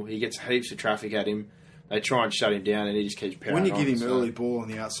tackle. He gets heaps of traffic at him. They try and shut him down, and he just keeps powering on. When you give him early ball on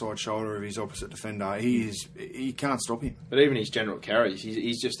the outside shoulder of his opposite defender, he can't stop him. But even his general carries,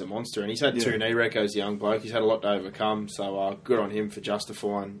 he's just a monster. And he's had 2 knee recos, the young bloke. He's had a lot to overcome, so good on him for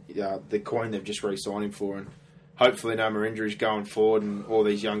justifying the coin they've just re-signed him for. And hopefully no more injuries going forward, and all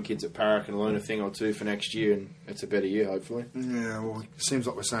these young kids at Parra can learn a thing or two for next year, and it's a better year, hopefully. Yeah, well, it seems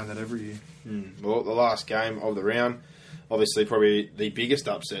like we're saying that every year. Well, the last game of the round, obviously probably the biggest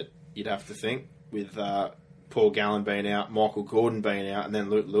upset, you'd have to think, with Paul Gallen being out, Michael Gordon being out, and then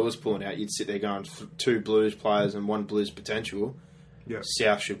Luke Lewis pulling out. You'd sit there going, 2 Blues players and 1 Blues potential. Yep.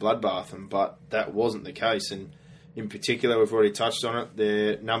 South should bloodbath them, but that wasn't the case. And in particular, we've already touched on it.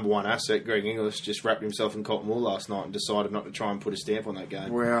 Their number one asset, Greg Inglis, just wrapped himself in cotton wool last night and decided not to try and put a stamp on that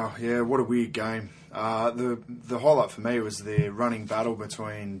game. Wow, yeah, what a weird game. The highlight for me was the running battle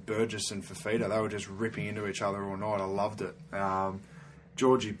between Burgess and Fafita. They were just ripping into each other all night. I loved it.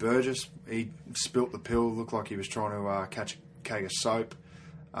 Georgie Burgess, he spilt the pill, looked like he was trying to catch a keg of soap.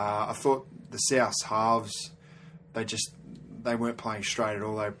 I thought the South's halves, they weren't playing straight at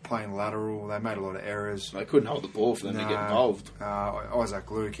all. They were playing lateral. They made a lot of errors. They couldn't hold the ball for them to get involved.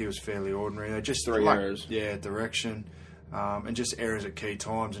 Isaac Luke, he was fairly ordinary. They just 3 errors. Yeah, direction, and just errors at key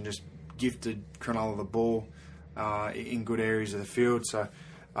times, and just gifted Cronulla the ball in good areas of the field. So,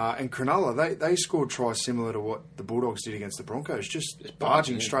 and Cronulla, they scored tries similar to what the Bulldogs did against the Broncos, just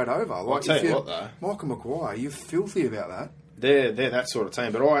barging straight over. I'll tell you what, though. Michael Maguire, you're filthy about that. They're that sort of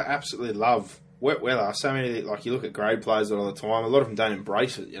team, but I absolutely love wet weather. So many, like you look at grade players all the time, a lot of them don't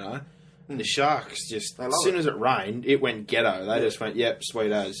embrace it, you know. The Sharks just, as soon as it rained, it went ghetto. They just went, yep,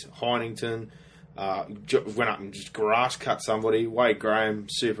 sweet as. Heinington went up and just grass cut somebody. Wade Graham,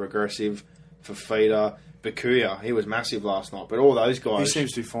 super aggressive. Fafita. Bakuya, he was massive last night. But all those guys... He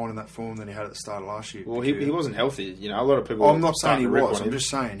seems to be finding that form that he had at the start of last year. Well, he wasn't healthy. You know, a lot of people... I'm not saying he was. I'm just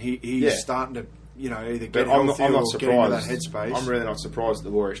saying he's starting to, either get healthy or get into that headspace. I'm really not surprised that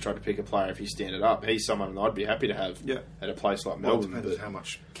the Warriors tried to pick a player if he standed up. He's someone I'd be happy to have at a place like Melbourne. It depends how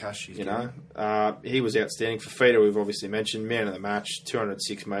much cash he's he was outstanding. Fafita, we've obviously mentioned, man of the match,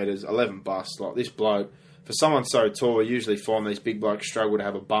 206 metres, 11 busts. Like, this bloke, for someone so tall, you usually find these big blokes struggle to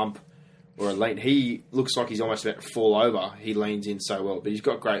have a bump or a lean. He looks like he's almost about to fall over. He leans in so well, but he's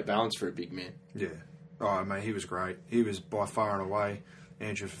got great balance for a big man. Yeah. Oh, mate, he was great. He was by far and away,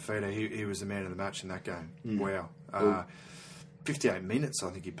 Andrew Fafita, he was the man of the match in that game. Wow. 58 minutes,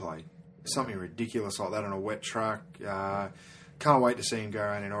 I think he played. Something ridiculous like that on a wet track. Can't wait to see him go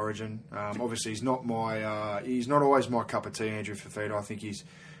around in Origin. Obviously, he's not always my cup of tea, Andrew Fafita. I think he's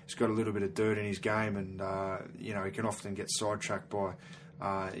got a little bit of dirt in his game, and he can often get sidetracked by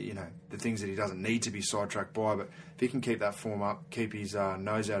the things that he doesn't need to be sidetracked by. But if he can keep that form up, keep his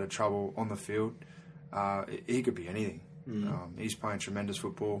nose out of trouble on the field, he could be anything. He's playing tremendous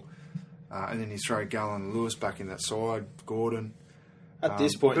football. And then you throw Gallen and Lewis back in that side, Gordon. At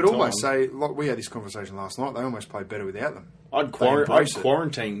this point but almost say, like we had this conversation last night, they almost played better without them. I'd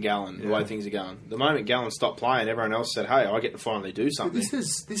quarantine Gallen the way things are going. The moment Gallen stopped playing, everyone else said, hey, I get to finally do something.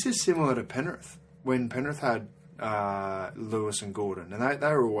 This is similar to Penrith. When Penrith had Lewis and Gordon, and they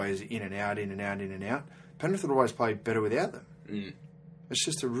were always in and out. Penrith would always play better without them. It's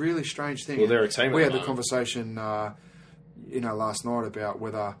just a really strange thing. Well, they're a team. We had the conversation, last night about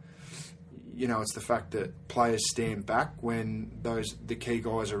whether, it's the fact that players stand back when the key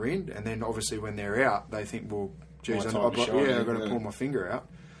guys are in, and then obviously when they're out, they think, well, geez, I've got to pull my finger out.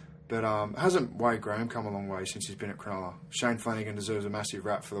 But hasn't Wade Graham come a long way since he's been at Cronulla? Shane Flanagan deserves a massive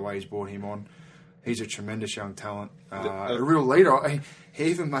rap for the way he's brought him on. He's a tremendous young talent, a real leader. He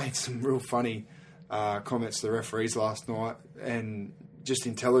even made some real funny comments to the referees last night, and just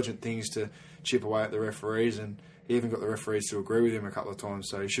intelligent things to chip away at the referees, and he even got the referees to agree with him a couple of times.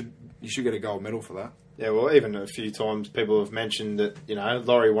 So you should get a gold medal for that. Yeah, well, even a few times people have mentioned that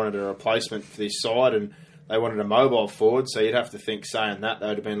Laurie wanted a replacement for this side, and they wanted a mobile forward. So you'd have to think, saying that,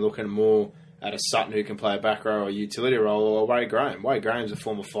 they'd have been looking more at a Sutton who can play a back row or a utility role, or Wade Graham. Wade Graham's a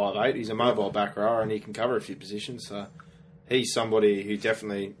former 5'8". He's a mobile back rower, and he can cover a few positions. So he's somebody who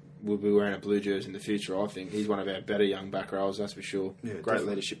definitely will be wearing a blue jersey in the future, I think. He's one of our better young back rowers, that's for sure. Yeah, great definitely.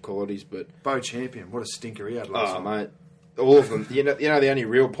 Leadership qualities. But Bo Champion, what a stinker he had last night. Mate. All of them. The only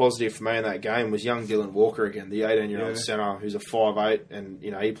real positive for me in that game was young Dylan Walker again, the 18-year-old centre who's a 5'8", and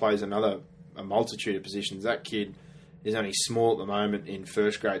he plays a multitude of positions. That kid is only small at the moment in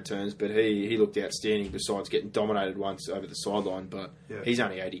first grade terms, but he looked outstanding besides getting dominated once over the sideline. But he's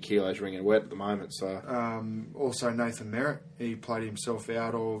only 80 kilos ringing wet at the moment. So also Nathan Merritt, he played himself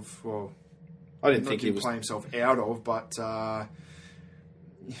out of. Well, I didn't think he was play himself out of, but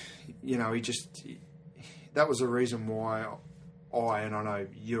he just. That was the reason why and I know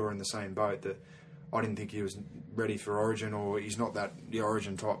you're in the same boat, that I didn't think he was ready for Origin, or he's not the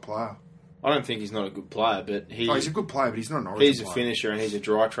Origin type player. I don't think he's not a good player, but he's a good player, but he's not an Origin player. He's a finisher and he's a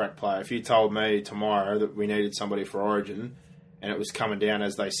dry track player. If you told me tomorrow that we needed somebody for Origin, and it was coming down,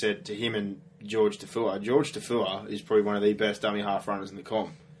 as they said, to him and George Tafua is probably one of the best dummy half runners in the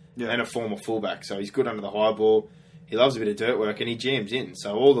comp, and a former fullback. So he's good under the high ball. He loves a bit of dirt work, and he jams in.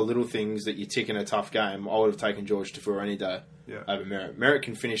 So all the little things that you tick in a tough game, I would have taken George Tafua any day over Merritt. Merritt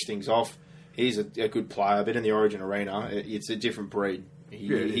can finish things off. He's a good player, but in the Origin arena, it's a different breed.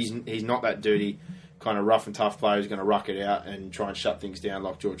 He's not that dirty, kind of rough and tough player who's going to ruck it out and try and shut things down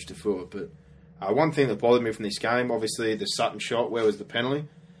like George Tafua. But One thing that bothered me from this game, obviously the Sutton shot, where was the penalty?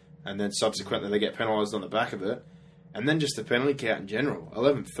 And then subsequently they get penalised on the back of it. And then just the penalty count in general.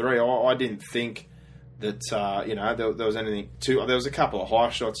 11-3, I didn't think that, there was anything too... There was a couple of high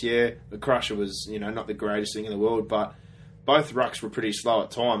shots, yeah. The crusher was, not the greatest thing in the world, but both rucks were pretty slow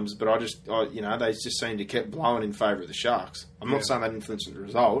at times, but they just seemed to keep blowing in favour of the Sharks. I'm not saying that influenced the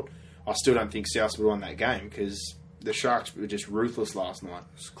result. I still don't think South would have won that game because the Sharks were just ruthless last night.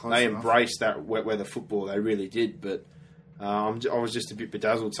 They embraced that wet weather football, they really did, but I was just a bit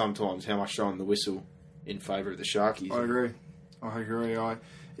bedazzled sometimes how much throwing the whistle in favour of the Sharkies. I agree.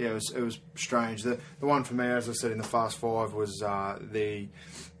 It was strange. The one for me, as I said in the Fast Five, was the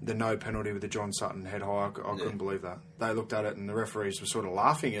no penalty with the John Sutton head high. I couldn't believe that. They looked at it and the referees were sort of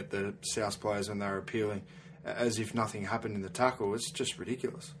laughing at the South players when they were appealing, as if nothing happened in the tackle. It's just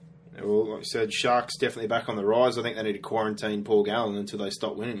ridiculous. Well, like you said, Sharks definitely back on the rise. I think they need to quarantine Paul Gallen until they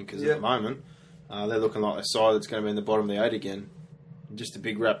stop winning because at the moment they're looking like a side that's going to be in the bottom of the 8 again. And just a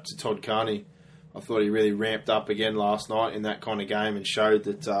big rap to Todd Carney. I thought he really ramped up again last night in that kind of game and showed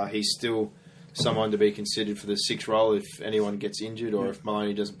that he's still someone to be considered for the 6th role if anyone gets injured or if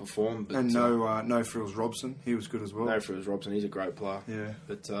Maloney doesn't perform. But, and no Frills Robson, he was good as well. No Frills Robson, he's a great player. Yeah.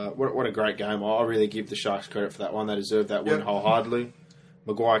 But what a great game. I really give the Sharks credit for that one. They deserved that win wholeheartedly.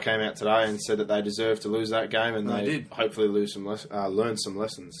 Maguire came out today and said that they deserved to lose that game and they did. Hopefully learn some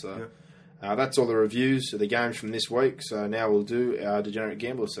lessons. So that's all the reviews of the games from this week. So now we'll do our Degenerate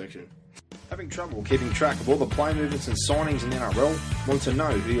Gambler section. Having trouble keeping track of all the play movements and signings in the NRL? Want to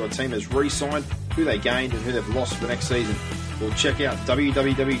know who your team has re-signed, who they gained and who they've lost for the next season? Well, check out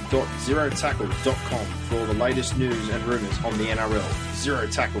www.zerotackle.com for all the latest news and rumours on the NRL.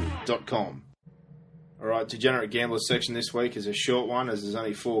 Zerotackle.com. Alright, Degenerate Gambler section this week is a short one as there's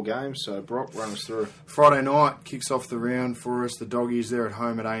only 4 games, so Brock, run us through. Friday night kicks off the round for us. The Doggies, they're at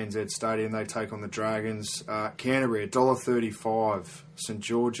home at ANZ Stadium. They take on the Dragons. Canterbury, $1.35. St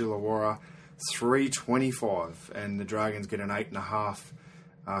George Illawarra, $3.25. And the Dragons get an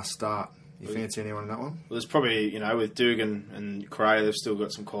 8.5 start. You fancy anyone in that one? Well, there's probably, with Dugan and Cray, they've still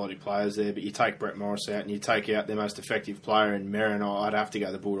got some quality players there, but you take Brett Morris out and you take out their most effective player in Merrin, I'd have to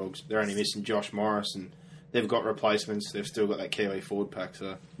go the Bulldogs. They're only missing Josh Morris and they've got replacements. They've still got that Kiwi forward pack.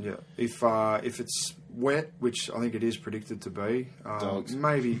 So yeah, if it's wet, which I think it is predicted to be,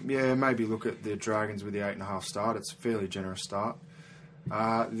 maybe look at the Dragons with the 8.5 start. It's a fairly generous start.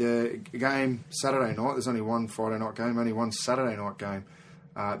 The game Saturday night, there's only one Friday night game, only one Saturday night game.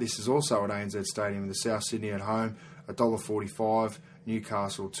 This is also at ANZ Stadium, the South Sydney at home, $1.45,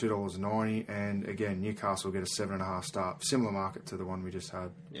 Newcastle $2.90, and again, Newcastle get a 7.5 start. Similar market to the one we just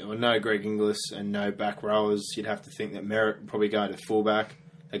had. Yeah, well, no Greg Inglis and no back rowers. You'd have to think that Merritt would probably go to fullback.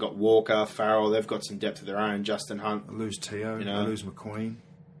 They got Walker, Farrell, they've got some depth of their own. Justin Hunt. They lose Teo, they lose McQueen.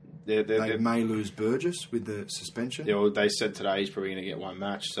 They may lose Burgess with the suspension. Yeah, well, they said today he's probably going to get one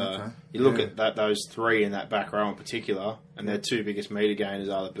match. So you look at those 3 in that back row in particular, and their 2 biggest meter gainers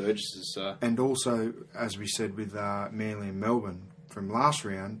are the Burgesses. So. And also, as we said with Manly and Melbourne from last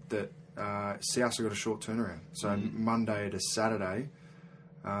round, that Souths have got a short turnaround. So Monday to Saturday,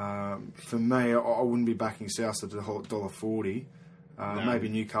 for me, I wouldn't be backing Souths at $1.40. Maybe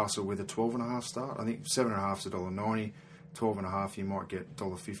Newcastle with a 12.5 start. I think 7.5 is $1.90. 12.5, you might get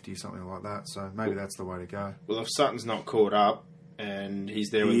 $1.50, something like that. So maybe that's the way to go. Well, if Sutton's not caught up and he's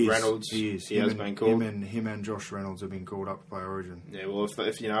there with Reynolds, he has been called. Him and Josh Reynolds have been called up to play Origin. Yeah, well,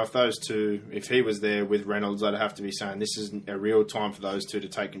 if those two, if he was there with Reynolds, I'd have to be saying this isn't a real time for those two to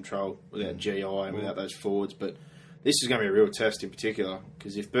take control without GI and without those forwards. But this is going to be a real test in particular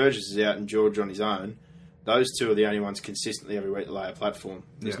because if Burgess is out and George on his own, those two are the only ones consistently every week to lay a platform.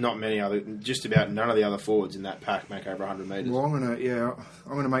 There's not many other, just about none of the other forwards in that pack make over 100 metres. Well, I'm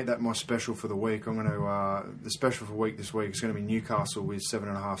gonna make that my special for the week. The special for week this week is going to be Newcastle with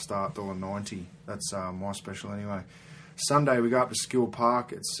 7.5 start, $1.90. That's my special anyway. Sunday we go up to Skill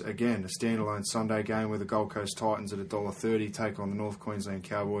Park. It's again a standalone Sunday game where the Gold Coast Titans at $1.30 take on the North Queensland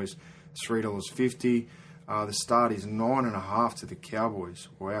Cowboys, $3.50. The start is 9.5 to the Cowboys.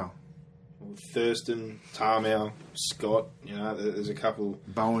 Wow. Thurston, Tarmow, Scott, there's a couple.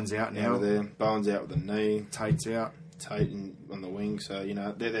 Bowen's out now. There. Bowen's out with the knee. Tate's out. Tate on the wing. So,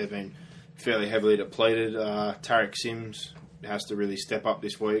 they've been fairly heavily depleted. Tarek Sims has to really step up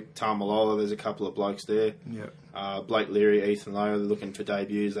this week. Tamalola, there's a couple of blokes there. Yep. Blake Leary, Ethan Lowe, they're looking for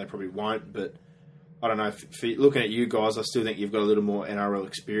debuts. They probably won't, but I don't know. Looking at you guys, I still think you've got a little more NRL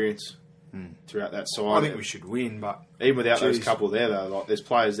experience throughout that side. I think we should win, but even without those couple there, though, there's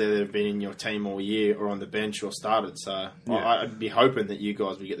players there that have been in your team all year or on the bench or started. So I'd be hoping that you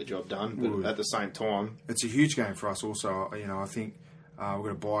guys would get the job done. But at the same time, it's a huge game for us. Also, I think We've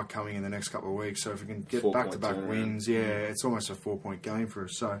got a bye coming in the next couple of weeks, so if we can get 4-point back-to-back turnaround. wins, it's almost a 4-point game for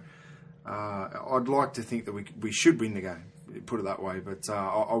us. So I'd like to think that we should win the game, put it that way. But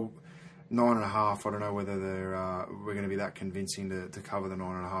 9.5, I don't know whether we're going to be that convincing to cover the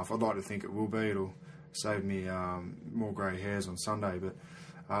 9.5. I'd like to think it will be. It'll save me more grey hairs on Sunday. But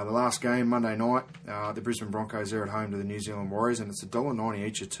the last game, Monday night, the Brisbane Broncos are at home to the New Zealand Warriors, and it's $1.90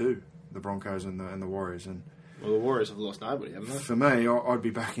 each of two, the Broncos and the Warriors. And Well, the Warriors have lost nobody, haven't they? for me, I'd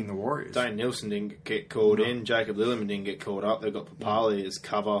be backing the Warriors. Dane Nielsen didn't get called in. Jacob Lilliman didn't get called up. They've got Papali as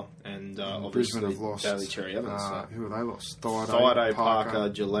cover, and obviously Brisbane have lost. Daly Cherry Evans. Who have they lost? Thaiday, Parker,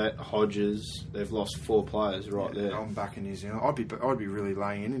 Gillette, Hodges. They've lost 4 players right there. I'm backing New Zealand. I'd be really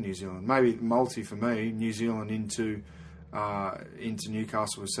laying into New Zealand. Maybe multi for me. New Zealand into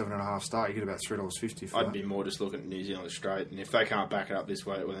Newcastle with 7.5 start. You get about $3.50 for I'd that. be more just looking at New Zealand straight, and if they can't back it up this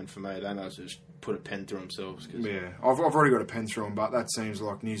way, well then for me, they know to just put a pen through themselves. Cause Yeah, I've already got a pen through them, but that seems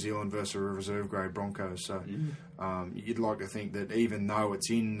like New Zealand versus a reserve grade Broncos. So you'd like to think that even though it's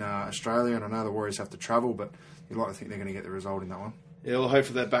in Australia, and I know the Warriors have to travel, but you'd like to think they're going to get the result in that one. Yeah, well,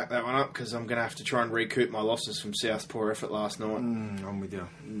 hopefully they back that one up because I'm going to have to try and recoup my losses from South's poor effort last night. I'm with you.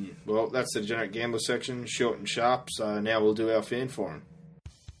 Well, that's the Degenerate Gambler section, short and sharp, so now we'll do our fan forum.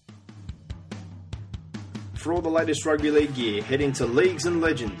 For all the latest rugby league gear, head into Leagues and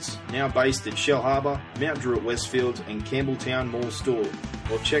Legends, now based at Shell Harbour, Mount Druitt Westfield and Campbelltown Mall Store,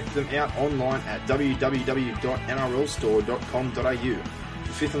 or check them out online at www.nrlstore.com.au.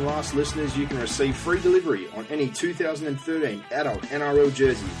 For fifth and last listeners, you can receive free delivery on any 2013 adult NRL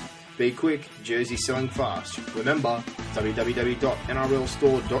jersey. Be quick, jersey selling fast. Remember,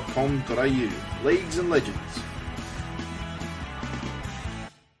 www.nrlstore.com.au. Leagues and Legends.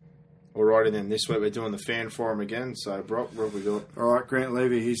 Alrighty then, this week we're doing the fan forum again. So, Brock, what have we got? All right, Grant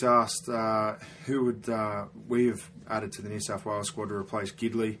Levy, he's asked who would we have added to the New South Wales squad to replace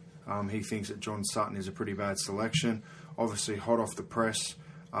Gidley. He thinks that John Sutton is a pretty bad selection. Obviously, hot off the press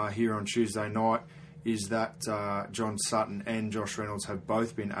here on Tuesday night is that John Sutton and Josh Reynolds have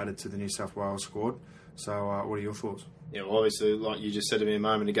both been added to the New South Wales squad. So what are your thoughts? Yeah, well, obviously, like you just said to me a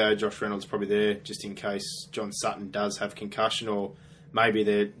moment ago, Josh Reynolds probably there just in case John Sutton does have concussion, or maybe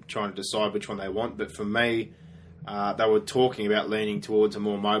they're trying to decide which one they want. But for me, they were talking about leaning towards a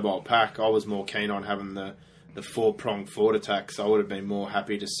more mobile pack. I was more keen on having the 4-pronged forward attack, so I would have been more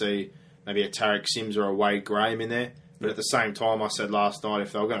happy to see maybe a Tarek Sims or a Wade Graham in there. But at the same time, I said last night,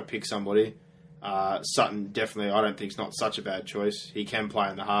 if they were going to pick somebody, Sutton definitely, I don't think, is not such a bad choice. He can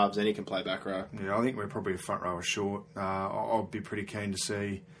play in the halves and he can play back row. Yeah, I think we're probably a front rower short. I'll be pretty keen to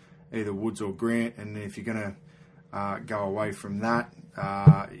see either Woods or Grant, and if you're going to go away from that,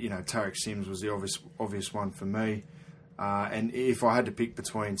 Tarek Sims was the obvious one for me. And if I had to pick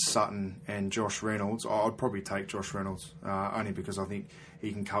between Sutton and Josh Reynolds, I'd probably take Josh Reynolds, only because I think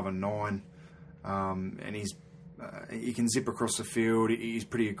he can cover 9, and he can zip across the field. He's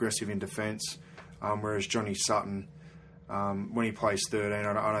pretty aggressive in defence, whereas Johnny Sutton, when he plays 13,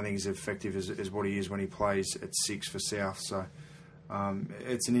 I don't think he's as effective as what he is when he plays at 6 for South. So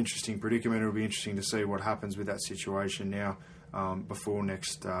it's an interesting predicament. It'll be interesting to see what happens with that situation now before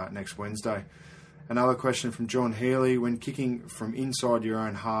next Wednesday. Another question from John Healy. When kicking from inside your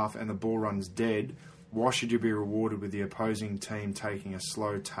own half and the ball runs dead, why should you be rewarded with the opposing team taking a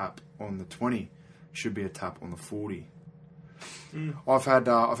slow tap on the 20? Should be a tap on the 40. I've had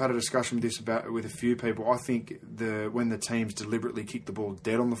a discussion with this with a few people. I think when the teams deliberately kick the ball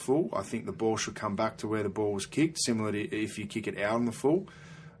dead on the full, I think the ball should come back to where the ball was kicked, similar to if you kick it out on the full.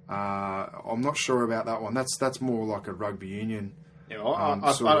 I'm not sure about that one. That's more like a rugby union. Yeah, I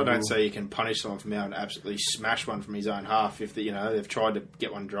don't say you can punish someone from out and absolutely smash one from his own half if they've tried to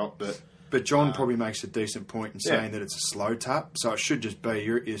get one dropped, But John probably makes a decent point in saying that it's a slow tap. So it should just be,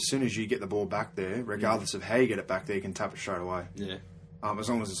 as soon as you get the ball back there, regardless of how you get it back there, you can tap it straight away. Yeah. As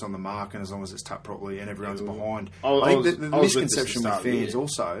long as it's on the mark and as long as it's tapped properly and everyone's behind. I think the misconception with fans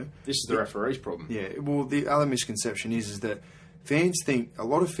also... This is the referee's problem. Yeah, well, the other misconception is that fans think, a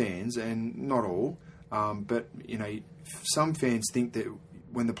lot of fans, and not all, but, some fans think that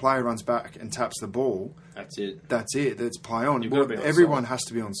when the player runs back and taps the ball... That's it. That's play on. You've got to be on everyone side. has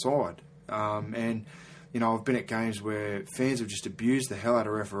to be on side. And, I've been at games where fans have just abused the hell out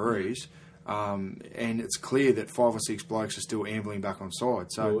of referees, and it's clear that 5 or 6 blokes are still ambling back on side.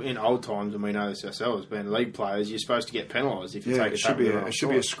 So, well, in old times, and we know this ourselves, being league players, you're supposed to get penalised if you take a tap. It should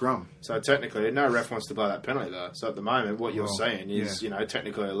be a scrum. So technically, no ref wants to blow that penalty though. So at the moment, what you're saying is,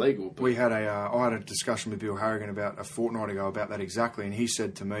 technically illegal. But I had a discussion with Bill Harrigan about a fortnight ago about that exactly, and he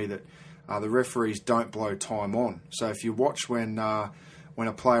said to me that the referees don't blow time on. So if you watch when a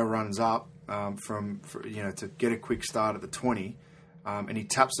player runs up to get a quick start at the 20, and he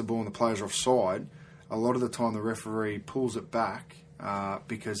taps the ball and the player's offside, a lot of the time the referee pulls it back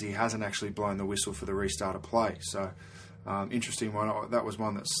because he hasn't actually blown the whistle for the restart of play. So, interesting one. That was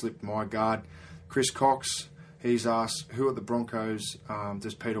one that slipped my guard. Chris Cox, he's asked, who at the Broncos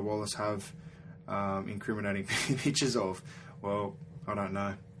does Peter Wallace have incriminating pictures of? Well, I don't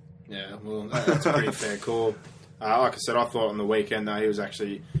know. Yeah, well, that's a pretty fair call. Like I said, I thought on the weekend, though, he was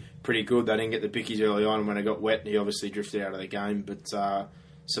actually pretty good. They didn't get the bickies early on. When it got wet, he obviously drifted out of the game. But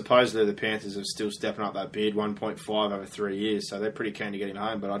supposedly the Panthers are still stepping up that bid, 1.5 over 3 years, so they're pretty keen to get him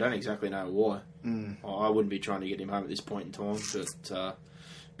home, but I don't exactly know why. I wouldn't be trying to get him home at this point in time. But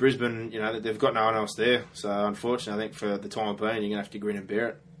Brisbane, they've got no one else there, so unfortunately I think for the time being you're going to have to grin and bear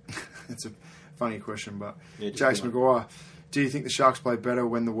it. It's a funny question, but Yeah, Jace Maguire, do you think the Sharks play better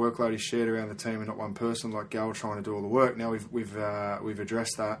when the workload is shared around the team and not one person, like Gal trying to do all the work? Now we've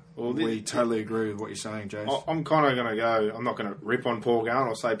addressed that. Well, we totally agree with what you're saying, Jace. I'm kind of going to go, I'm not going to rip on Paul Gallen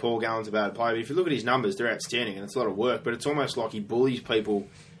or say Paul Gallen's a bad player, but if you look at his numbers, they're outstanding and it's a lot of work, but it's almost like he bullies people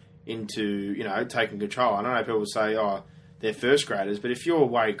into, taking control. I know people say, they're first graders, but if you're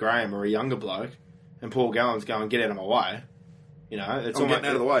Wade Graham or a younger bloke and Paul Gallen's going, get out of my way, it's I'm getting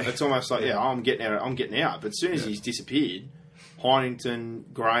out of the way. It's almost like, I'm getting out. But as soon as he's disappeared, Heinington,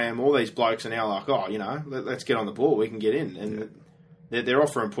 Graham, all these blokes are now like, let's get on the ball, we can get in. And they're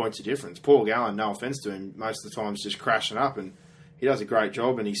offering points of difference. Paul Gallen, no offence to him, most of the time is just crashing up, and he does a great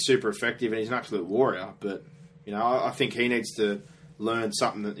job, and he's super effective, and he's an absolute warrior. But, I think he needs to learn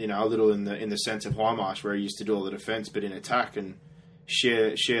something that, a little in the sense of Highmarsh, where he used to do all the defence, but in attack, and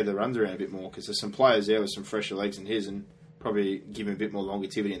share the runs around a bit more, because there's some players there with some fresher legs than his, and probably give him a bit more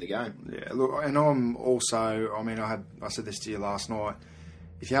longevity in the game. Yeah, look, and I'm also, I said this to you last night,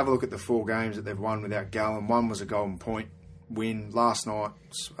 if you have a look at the 4 games that they've won without Gallen, one was a golden point win, last night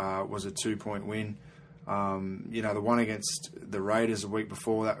was a 2-point win. The one against the Raiders a week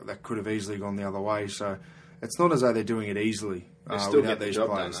before, that could have easily gone the other way, so it's not as though they're doing it easily without these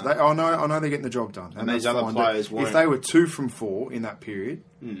players. I know they're getting the job done. And these other players weren't. If they were 2 from 4 in that period,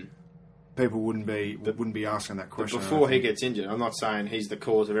 people wouldn't be asking that question. But before he gets injured, I'm not saying he's the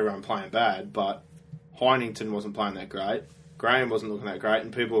cause of everyone playing bad, but Heinington wasn't playing that great. Graham wasn't looking that great,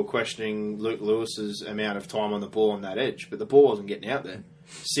 and people were questioning Luke Lewis's amount of time on the ball on that edge, but the ball wasn't getting out there.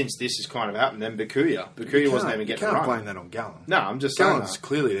 Since this has kind of happened, then Bakuya wasn't even getting a run. You can't blame that on Gallen. No, I'm just saying Gallen's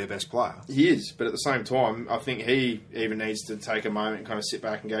clearly their best player. He is, but at the same time, I think he even needs to take a moment and kind of sit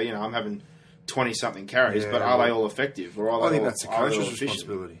back and go, I'm having 20-something carries, but are they all effective? Or are I they think all, that's the coach's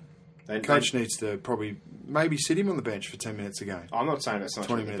responsibility. The coach needs to probably maybe sit him on the bench for 10 minutes a game. I'm not saying that's not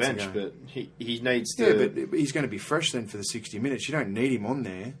 20 on the minutes bench, but he needs to... Yeah, but he's going to be fresh then for the 60 minutes. You don't need him on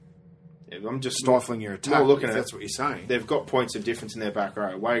there. Yeah, I'm just stifling your attack, looking at that's what you're saying. They've got points of difference in their back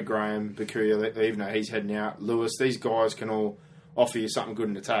row. Wade Graham, Bakuya, even though he's heading out, Lewis, these guys can all offer you something good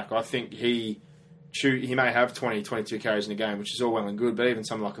in attack. I think he may have 20, 22 carries in a game, which is all well and good, but even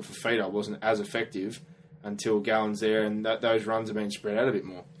someone like a Fafita wasn't as effective until Gallen's there, and those runs have been spread out a bit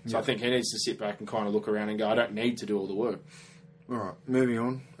more. So I think he needs to sit back and kind of look around and go, I don't need to do all the work. All right, moving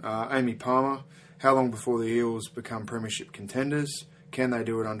on. Amy Palmer, how long before the Eels become premiership contenders? Can they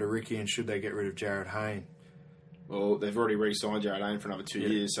do it under Ricky, and should they get rid of Jared Hayne? Well, they've already re-signed Jared Hayne for another 2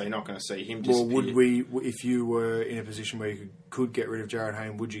 years, so you're not going to see him disappear. Well, would we, if you were in a position where you could get rid of Jared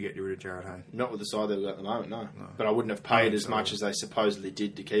Hayne, would you get rid of Jared Hayne? Not with the side they've got at the moment, no. But I wouldn't have paid as much as they supposedly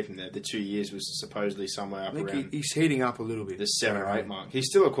did to keep him there. The 2 years was supposedly somewhere up around... He's heating up a little bit. The 7 or 8 mark. He's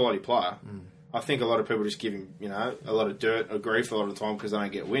still a quality player. I think a lot of people just give him, a lot of dirt or grief a lot of the time because they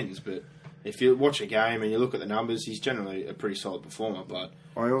don't get wins, but... If you watch a game and you look at the numbers, he's generally a pretty solid performer. But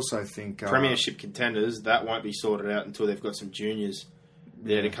I also think... premiership contenders, that won't be sorted out until they've got some juniors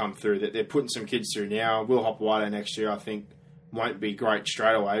there to come through. They're putting some kids through now. Will Hopewade next year, I think, won't be great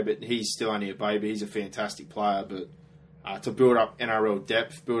straight away, but he's still only a baby. He's a fantastic player. But to build up NRL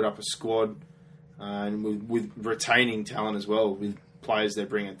depth, build up a squad, and with retaining talent as well, with players they're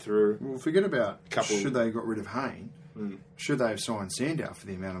bringing through. Well, forget about should they have got rid of Hayne. Should they have signed Sandow for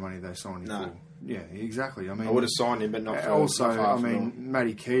the amount of money they signed him for? Yeah, exactly. I would have signed him, but not for... Also,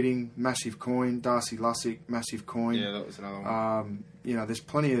 Matty Keating, massive coin. Darcy Lussick, massive coin. Yeah, that was another one. There's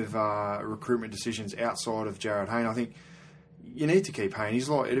plenty of recruitment decisions outside of Jared Hayne. I think you need to keep Hayne.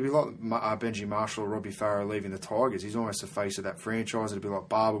 It'd be like Benji Marshall or Robbie Farah leaving the Tigers. He's almost the face of that franchise. It'd be like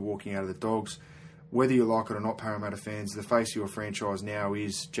Barber walking out of the Dogs. Whether you like it or not, Parramatta fans, the face of your franchise now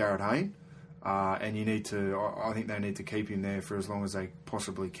is Jared Hayne. And you need to... I think they need to keep him there for as long as they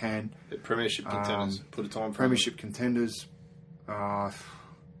possibly can. The premiership contenders. Put a time frame. Premiership contenders.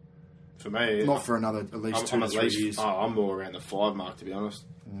 For me, Not for another at least 2 to 3 years. I'm more around the 5 mark, to be honest.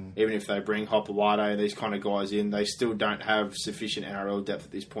 Even if they bring Hopewade and these kind of guys in, they still don't have sufficient NRL depth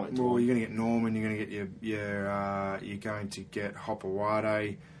at this point in time. Well, you're going to get Norman. You're going to get you're going to get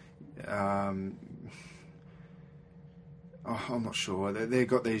Hopewade. I'm not sure. They've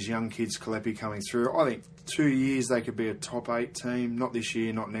got these young kids, Kalepi, coming through. I think 2 years they could be a top 8 team. Not this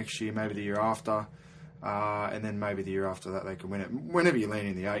year, not next year, maybe the year after. And then maybe the year after that they can win it. Whenever you land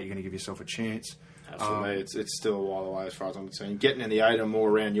in the 8, you're going to give yourself a chance. For me, it's still a while away as far as I'm concerned. Getting in the 8 or more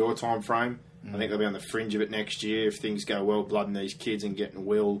around your time frame, I think they'll be on the fringe of it next year if things go well, blooding these kids and getting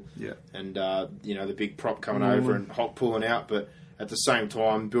Will and the big prop coming over and Hock pulling out. But at the same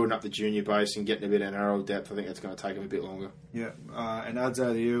time, building up the junior base and getting a bit of NRL depth, I think that's going to take them a bit longer. Yeah, and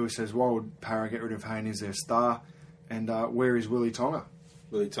Adzo the Eel says, why would Para get rid of Hayne as their star? And where is Willie Tonga?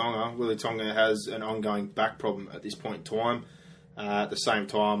 Willie Tonga has an ongoing back problem at this point in time. At the same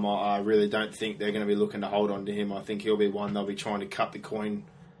time, I really don't think they're going to be looking to hold on to him. I think he'll be one they'll be trying to cut the coin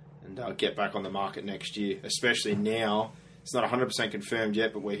and get back on the market next year, especially now. It's not 100% confirmed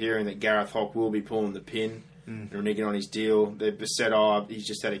yet, but we're hearing that Gareth Hock will be pulling the pin and reneging on his deal. They've said, he's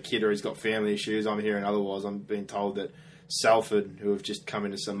just had a kid or he's got family issues. I'm hearing otherwise. I'm being told that Salford, who have just come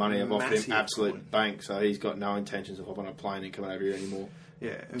into some money, have offered him absolute bank, so he's got no intentions of hopping on a plane and coming over here anymore.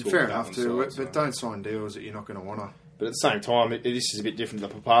 Yeah, and fair enough too, but don't sign deals that you're not going to want to. But at the same time, this is a bit different to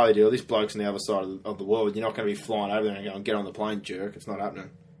the Papali deal. This bloke's on the other side of the world. You're not going to be flying over there and going, get on the plane, jerk. It's not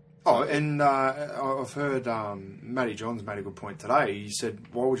happening. Oh, and I've heard Matty Johns made a good point today. He said,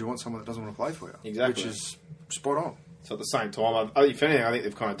 why would you want someone that doesn't want to play for you? Exactly. Which is spot on. So at the same time, if anything, I think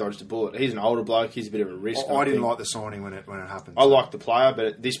they've kind of dodged a bullet. He's an older bloke. He's a bit of a risk. I didn't like the signing when it happened. I like the player, but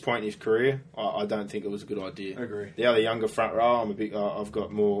at this point in his career, I don't think it was a good idea. I agree. The other younger front row, I've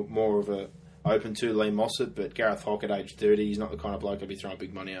got more of a open to Lee Mossett, but Gareth Hock at age 30, he's not the kind of bloke I'd be throwing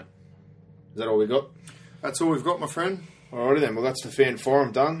big money at. Is that all we got? That's all we've got, my friend. Alrighty then. Well, that's the fan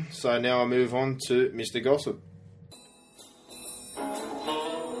forum done. So now I move on to Mr. Gossip.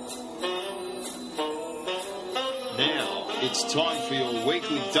 Now it's time for your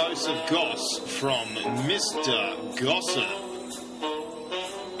weekly dose of goss from Mr. Gossip.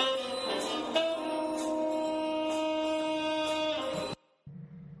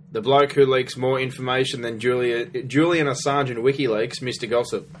 The bloke who leaks more information than Julian Assange in WikiLeaks, Mr.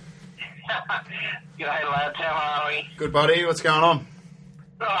 Gossip. G'day lads, how are we? Good buddy, what's going on?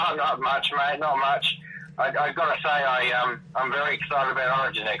 Oh, not much, mate, not much. I got to say, I'm very excited about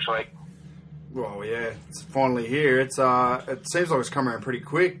Origin next week. Well, yeah, it's finally here. It seems like it's come around pretty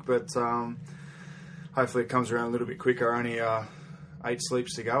quick, but hopefully it comes around a little bit quicker. Only 8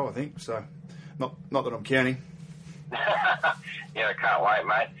 sleeps to go, I think. So, not that I'm counting. Yeah, I can't wait,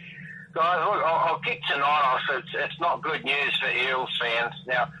 mate. Guys, look, I'll kick tonight off. It's not good news for Eels fans.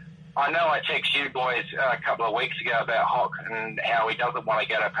 Now, I know I texted you boys a couple of weeks ago about Hock and how he doesn't want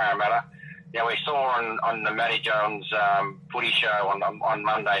to go to Parramatta. Now, we saw on the Matty Jones footy show on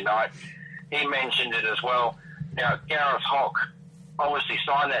Monday night, he mentioned it as well. Now, Gareth Hock obviously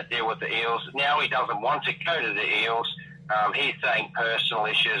signed that deal with the Eels. Now he doesn't want to go to the Eels. He's saying personal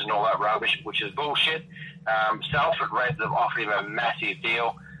issues and all that rubbish, which is bullshit. Salford Reds have offered him a massive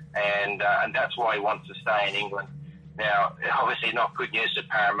deal, and that's why he wants to stay in England. Now, obviously not good news to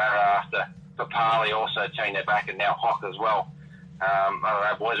Parramatta after Papali also turning their back, and now Hock as well. I don't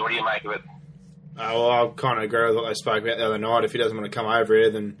know, boys, what do you make of it? Well, I kind of agree with what they spoke about the other night. If he doesn't want to come over here,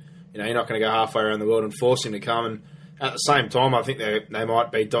 then you're not going to go halfway around the world and force him to come. And at the same time, I think they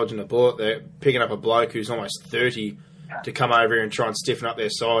might be dodging a bullet. They're picking up a bloke who's almost 30 to come over here and try and stiffen up their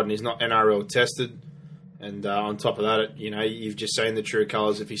side, and he's not NRL tested. And on top of that, you've just seen the true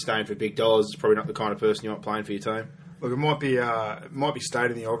colours. If he's staying for big dollars, it's probably not the kind of person you want playing for your team. Look, it might be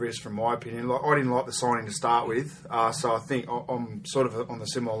stating the obvious from my opinion. Like, I didn't like the signing to start with, so I think I'm sort of on the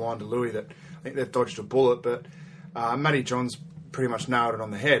similar line to Louis that I think they've dodged a bullet. But Matty Johns pretty much nailed it on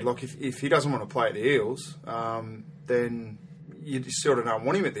the head. Like, if he doesn't want to play at the Eels, then you sort of don't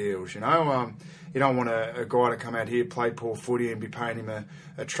want him at the Eels, you know. You don't want a guy to come out here, play poor footy and be paying him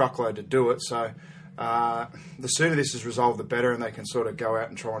a truckload to do it. So the sooner this is resolved, the better, and they can sort of go out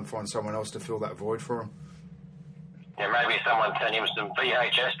and try and find someone else to fill that void for them. Yeah, maybe someone sent him some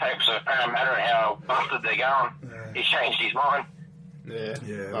VHS tapes of Parramatta and how busted they're going. Yeah. He changed his mind.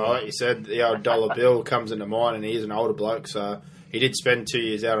 Yeah. Well, like you said, the old dollar bill comes into mind, and he's an older bloke, so he did spend 2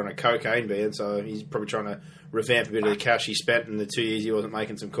 years out on a cocaine ban, so he's probably trying to revamp a bit of the cash he spent in the 2 years he wasn't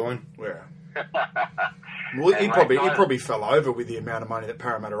making some coin. Yeah. Well, he probably fell over with the amount of money that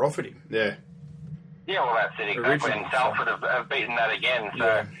Parramatta offered him. Yeah. Yeah, well, that's it, exactly. And Salford have beaten that again,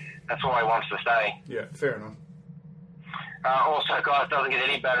 so that's why he wants to stay. Yeah, fair enough. Also, guys, doesn't get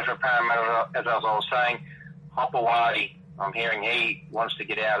any better for Parramatta, as I was saying. Hopewadi, I'm hearing he wants to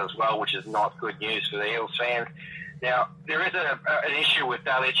get out as well, which is not good news for the Eels fans. Now, there is an issue with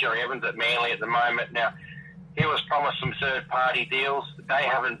Daly Cherry-Evans at Manly at the moment. Now, he was promised some third-party deals. They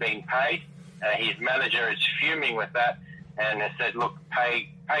haven't been paid. His manager is fuming with that and has said, look, pay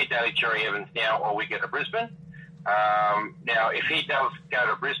Daly Cherry-Evans now or we get to Brisbane. Now, if he does go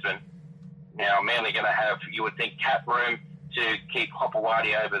to Brisbane, now Manly going to have, you would think, cap room to keep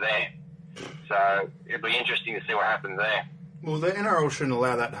Hopewadi over there. So it'll be interesting to see what happens there. Well, the NRL shouldn't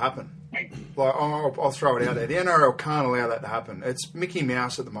allow that to happen. Like, I'll throw it out there. The NRL can't allow that to happen. It's Mickey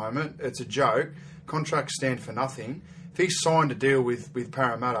Mouse at the moment. It's a joke. Contracts stand for nothing. If he signed a deal with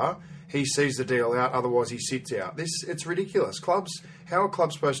Parramatta, he sees the deal out, otherwise he sits out. It's ridiculous. How are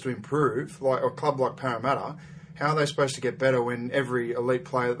clubs supposed to improve? Like a club like Parramatta, how are they supposed to get better when every elite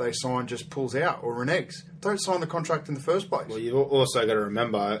player that they sign just pulls out or reneges? Don't sign the contract in the first place. Well, you've also got to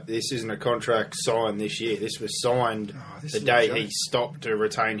remember, this isn't a contract signed this year. This was signed the day he stopped to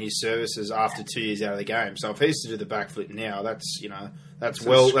retain his services after 2 years out of the game. So if he's to do the backflip now, that's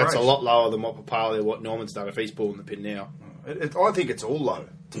a lot lower than what Papali or what Norman's done if he's pulling the pin now. I think it's all low,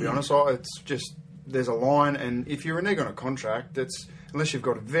 to be honest. It's just, there's a line, and if you renege on a contract, unless you've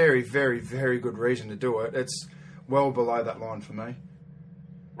got a very, very, very good reason to do it, it's well below that line for me.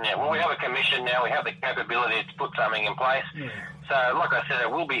 Yeah, well, we have a commission now. We have the capability to put something in place. Yeah. So, like I said,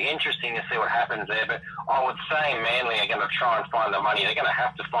 it will be interesting to see what happens there. But I would say Manly are going to try and find the money. They're going to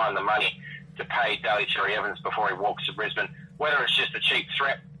have to find the money to pay Daly Cherry-Evans before he walks to Brisbane. Whether it's just a cheap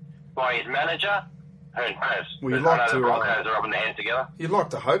threat by his manager, who knows? Well, I know the Broncos are rubbing their hands together. You'd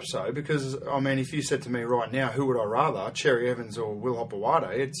like to hope so, because, I mean, if you said to me right now, who would I rather, Cherry-Evans or Will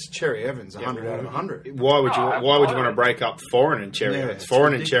Hopewadi, it's Cherry-Evans, 100 out of 100. Why would you want to break up Foreign and Cherry-Evans?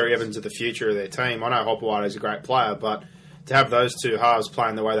 Foreign and Cherry-Evans are the future of their team. I know Hopewadi is a great player, but to have those two halves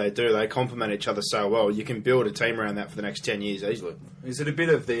playing the way they do, they complement each other so well. You can build a team around that for the next 10 years easily. Is it a bit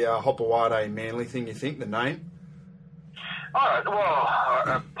of the Hopewadi Manly thing, you think, the name?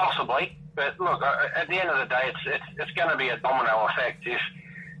 Well, possibly. But look, at the end of the day, it's going to be a domino effect. If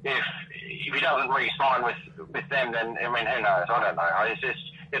he doesn't re-sign with them, then I mean, who knows? I don't know.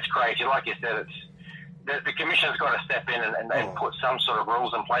 It's crazy. Like you said, the commission's got to step in and put some sort of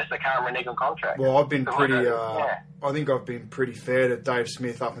rules in place. They can't renege on contract. Well, I've been I think I've been pretty fair to Dave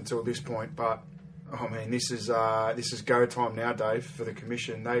Smith up until this point, but I mean, this is go time now, Dave, for the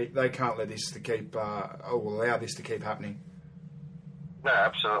commission. They can't let this allow this to keep happening. No,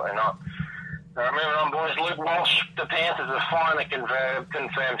 absolutely not. Moving on, boys. Luke Walsh, the Panthers have finally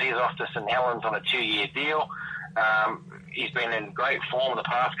confirmed he's off to St Helens on a 2-year deal. He's been in great form the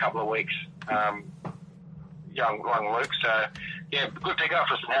past couple of weeks, young Luke. So, yeah, good pick up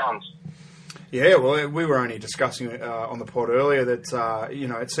for St Helens. Yeah, well, we were only discussing on the pod earlier that,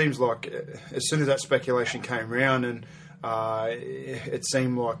 it seems like as soon as that speculation came round and it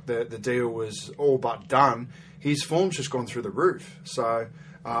seemed like the deal was all but done, his form's just gone through the roof. So,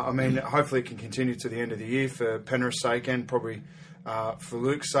 I mean, hopefully it can continue to the end of the year for Penrith's sake and probably for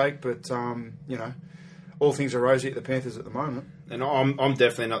Luke's sake. But, all things are rosy at the Panthers at the moment. And I'm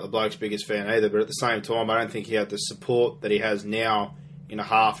definitely not the bloke's biggest fan either, but at the same time, I don't think he had the support that he has now in a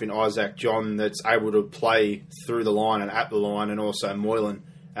half in Isaac John that's able to play through the line and at the line, and also Moylan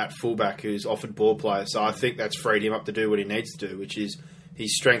at fullback who's offered ball player. So I think that's freed him up to do what he needs to do, which is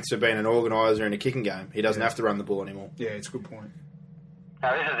his strengths of being an organiser in a kicking game. He doesn't have to run the ball anymore. Yeah, it's a good point.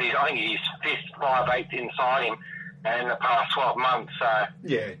 This is I think he's fifth 5'8" inside him in the past 12 months. So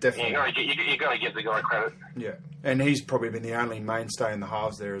yeah, definitely. You got to give the guy credit. Yeah, and he's probably been the only mainstay in the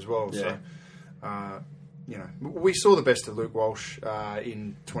halves there as well. Yeah. So, we saw the best of Luke Walsh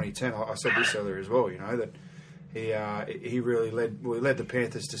in 2010. I said this earlier as well. That he really led the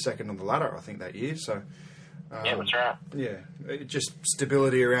Panthers to second on the ladder, I think, that year. So yeah, that's right. Yeah, just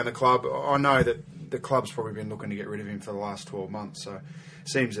stability around the club. I know that the club's probably been looking to get rid of him for the last 12 months. So it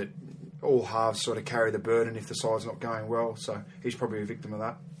seems that all halves sort of carry the burden if the side's not going well. So he's probably a victim of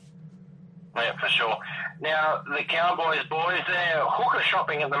that. Yeah, for sure. Now, the Cowboys boys, they're hooker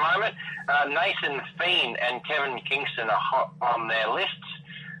shopping at the moment. Nathan Feen and Kevin Kingston are hot on their lists.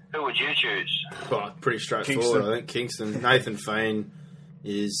 Who would you choose? Well, pretty straightforward. I think Kingston. Nathan Feen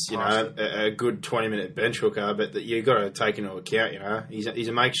is, a good 20-minute bench hooker, but you've got to take into account, he's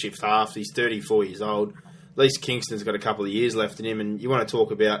a makeshift half. He's 34 years old. At least Kingston's got a couple of years left in him, and you want to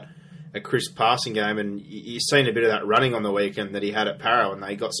talk about a crisp passing game, and you've seen a bit of that running on the weekend that he had at Parra, and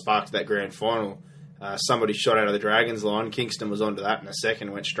they got sparked to that grand final. Somebody shot out of the Dragons line. Kingston was onto that in a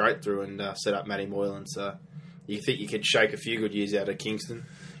second, went straight through and set up Matty Moylan. So you think you could shake a few good years out of Kingston?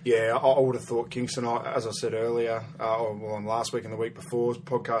 Yeah, I would have thought Kingston, as I said earlier, on last week and the week before's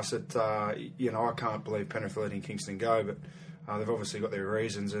podcast, that, I can't believe Penrith are letting Kingston go, but they've obviously got their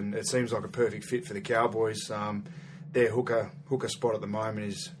reasons, and it seems like a perfect fit for the Cowboys. Their hooker spot at the moment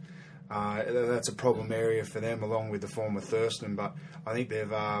is... that's a problem area for them, along with the former Thurston, but I think they've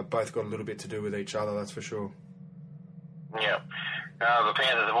both got a little bit to do with each other, that's for sure. Yeah. The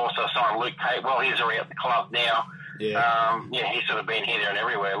Panthers have also signed Luke Tate. Well, he's already at the club now. Yeah. He's sort of been here, there and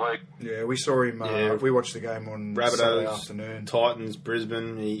everywhere, Luke. Yeah, we saw him. We watched the game on Saturday afternoon. Titans,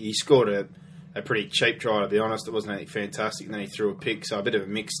 Brisbane. He scored a pretty cheap try, to be honest. It wasn't anything fantastic. And then he threw a pick, so a bit of a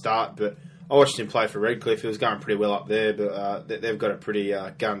mixed start. But I watched him play for Redcliffe. He was going pretty well up there, but they've got a pretty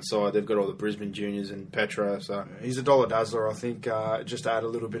gun side. They've got all the Brisbane juniors and Petro. So he's a dollar dazzler, I think. Just to add a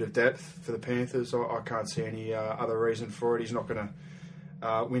little bit of depth for the Panthers. I can't see any other reason for it. He's not going to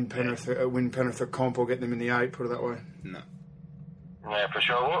win Penrith a comp or get them in the 8, put it that way. No. Yeah, for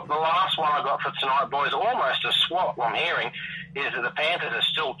sure. Well, the last one I got for tonight, boys, almost a swap I'm hearing, is that the Panthers are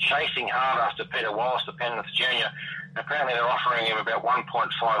still chasing hard after Peter Wallace, the Penrith junior. Apparently they're offering him about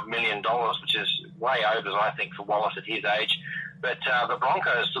 $1.5 million, which is way overs, I think, for Wallace at his age. But the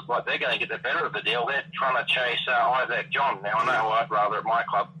Broncos look like they're going to get the better of the deal. They're trying to chase Isaac John. Now, I know I'd rather at my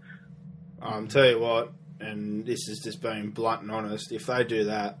club. Tell you what, and this is just being blunt and honest, if they do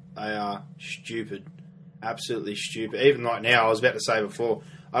that, they are stupid. Absolutely stupid. Even like now, I was about to say before,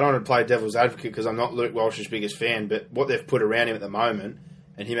 I don't want to play devil's advocate because I'm not Luke Walsh's biggest fan, but what they've put around him at the moment,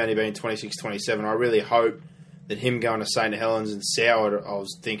 and him only being 26, 27, I really hope that him going to St. Helens and Soward, I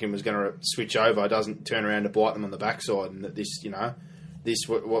was thinking was going to switch over, doesn't turn around to bite them on the backside, and that this,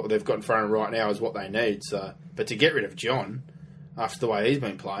 what they've got in front of them right now is what they need. So, but to get rid of John, after the way he's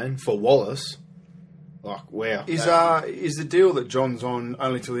been playing, for Wallace, like, wow. Is the deal that John's on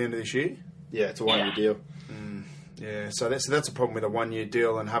only till the end of this year? Yeah, it's a one-year deal. Yeah, so that's a problem with a one-year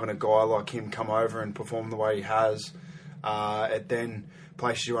deal, and having a guy like him come over and perform the way he has, it then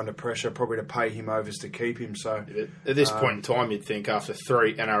places you under pressure, probably to pay him overs to keep him. So at this point in time, you'd think after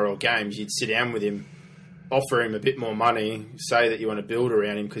 3 NRL games, you'd sit down with him, offer him a bit more money, say that you want to build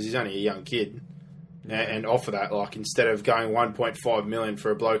around him because he's only a young kid, and offer that, like, instead of going $1.5 million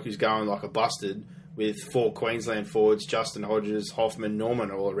for a bloke who's going like a busted with 4 Queensland forwards, Justin Hodges, Hoffman,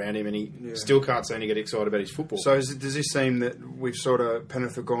 Norman all around him, and he still can't seem to get excited about his football. So does this seem that we've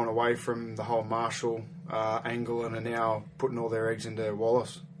Penrith have gone away from the whole Marshall angle and are now putting all their eggs into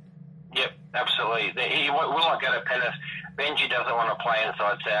Wallace? Yep, absolutely. He will not go to Penrith. Benji doesn't want to play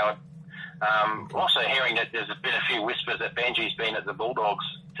inside Soward. Also hearing that there's been a few whispers that Benji's been at the Bulldogs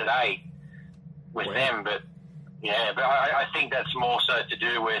today with them, but I think that's more so to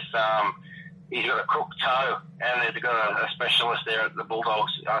do with... he's got a crooked toe, and they've got a specialist there at the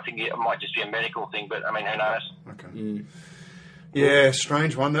Bulldogs. I think it might just be a medical thing, but, I mean, who knows? Okay. Yeah,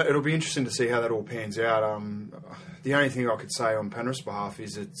 strange one. It'll be interesting to see how that all pans out. The only thing I could say on Penrith's behalf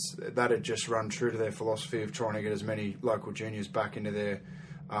is that'd just run true to their philosophy of trying to get as many local juniors back into their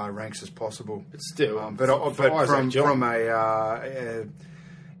ranks as possible. But still... but from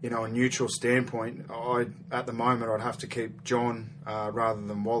a neutral standpoint, at the moment I'd have to keep John rather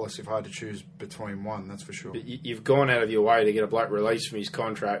than Wallace if I had to choose between one, that's for sure. But you've gone out of your way to get a bloke released from his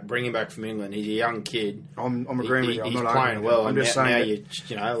contract, bring him back from England. He's a young kid. I'm agreeing with you. I'm he's not playing well. I'm just saying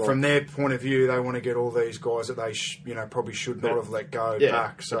from their point of view, they want to get all these guys that they probably should not have let go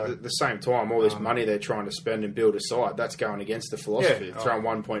back. So at the same time, all this money they're trying to spend and build a side, that's going against the philosophy. Throwing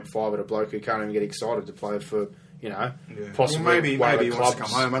 1.5 at a bloke who can't even get excited to play for... possibly maybe he clubs. wants to come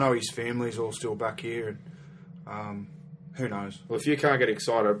home. I know his family's all still back here, and who knows? Well, if you can't get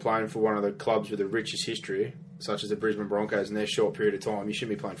excited playing for one of the clubs with the richest history, such as the Brisbane Broncos, in their short period of time, you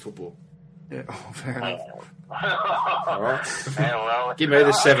shouldn't be playing football. Yeah, fair enough. All right. Well, Give me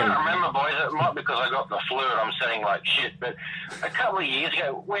the 7. I can't remember, boys. It might be because I got the flu and I'm sounding like shit, but a couple of years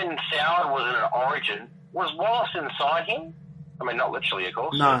ago, when Soward was in an Origin, was Wallace inside him? I mean, not literally, of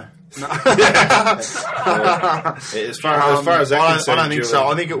course. No. As far as that concerned, I don't think so.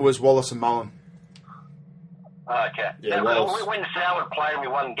 I think it was Wallace and Mullen. Okay. Yeah, now, when Soward played, we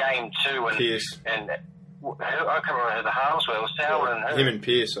won game 2, and Pearce. And I can't remember who the halves were. It was Soward and who? Him and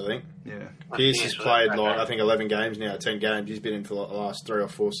Pearce, I think. Yeah. Pearce has played I think 11 games now, 10 games. He's been in for the last 3 or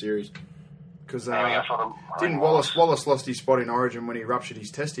 4 series. Because didn't Wallace lost his spot in Origin when he ruptured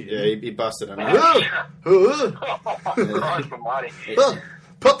his testy? Yeah, he busted him.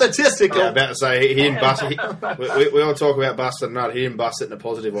 Put the testicle. Yeah, about to say he didn't bust it. We all talk about busting a nut. He didn't bust it in a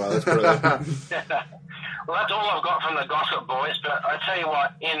positive way. Let's put it that way. Well, that's all I've got from the Gossip Boys. But I tell you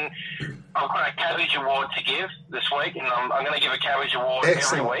what, I've got a Cabbage Award to give this week, and I'm going to give a Cabbage Award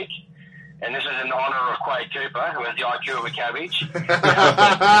every week. and this is in honour of Quade Cooper, who has the IQ of a cabbage.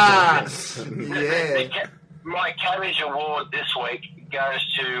 Yeah. My cabbage award this week goes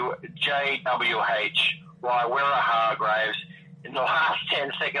to JWH, Waiwera Hargraves. In the last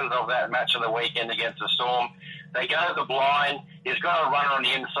 10 seconds of that match of the weekend against the Storm, they go to the blind. He's got a runner on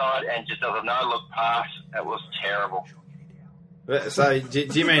the inside and just does a no-look pass. It was terrible. So, do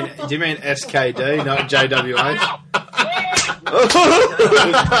you mean SKD, not JWH?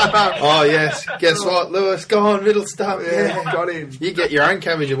 Oh, yes. Guess what, Lewis? Go on, middle stump. Yeah, got him. You get your own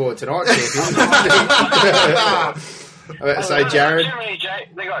cabbage award tonight, champion. So, Jared.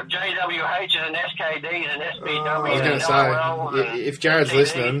 They got JWHs and SKDs and SBWs. I was going to say, if Jared's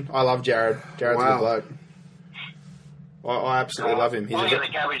listening, I love Jared. Jared's a good bloke. I absolutely love him. He got the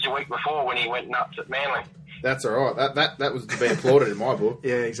cabbage the week before when he went nuts at Manly. That's all right. That was to be applauded in my book.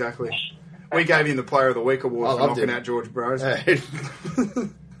 Yeah, exactly. We gave him the Player of the Week award for knocking out George Bros. Hey.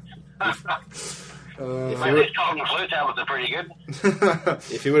 These Colton Flu tablets are pretty good.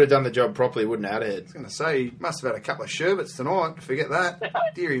 If he would have done the job properly, he wouldn't have had a head. I was going to say, he must have had a couple of sherbets tonight. Forget that.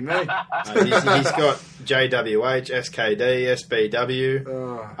 Deary me. He's got JWH, SKD, SBW,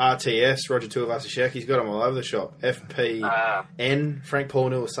 RTS, Roger Tuivasa-Sheck. He's got them all over the shop. FPN, Frank Paul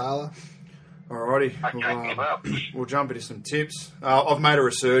Nu'uausala. Alrighty, we'll jump into some tips. I've made a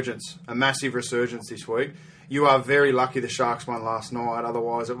resurgence, a massive resurgence this week. You are very lucky the Sharks won last night,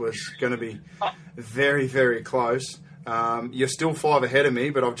 otherwise it was going to be very, very close. You're still 5 ahead of me,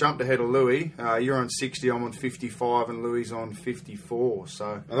 but I've jumped ahead of Louis. You're on 60, I'm on 55, and Louis on 54.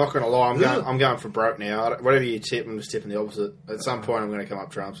 So I'm not going to lie, I'm going for broke now. Whatever you tip, I'm just tipping the opposite. At some point, I'm going to come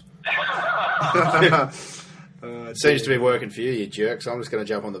up trumps. It seems to be working for you, you jerk, so I'm just going to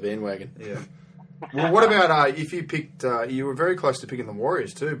jump on the bandwagon. Yeah. Well, what about if you picked... you were very close to picking the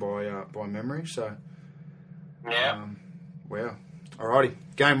Warriors too, by memory, so... Yeah. Wow. Alrighty.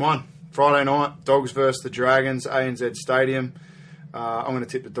 Game 1. Friday night. Dogs versus the Dragons. ANZ Stadium. I'm going to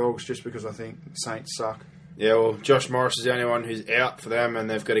tip the Dogs just because I think Saints suck. Yeah, well, Josh Morris is the only one who's out for them, and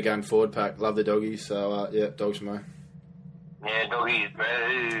they've got to go in forward pack. Love the doggies, so Dogs for me. Yeah, doggies,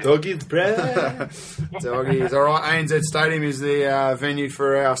 bro. Doggies, bro. Doggies. All right, ANZ Stadium is the venue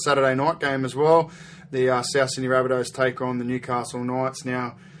for our Saturday night game as well. The South Sydney Rabbitohs take on the Newcastle Knights.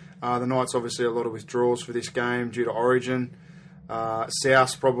 Now, the Knights obviously a lot of withdrawals for this game due to Origin.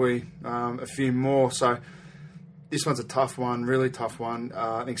 South probably a few more. So this one's a tough one, really tough one.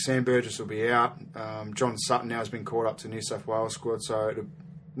 I think Sam Burgess will be out. John Sutton now has been called up to New South Wales squad, so I'm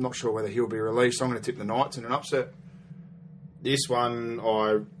not sure whether he'll be released. I'm going to tip the Knights in an upset. This one,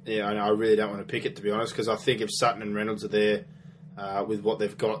 I really don't want to pick it, to be honest, because I think if Sutton and Reynolds are there with what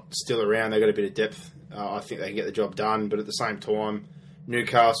they've got still around, they've got a bit of depth. I think they can get the job done, but at the same time,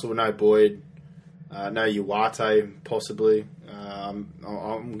 Newcastle, no Boyd, no Uwate, possibly. I'm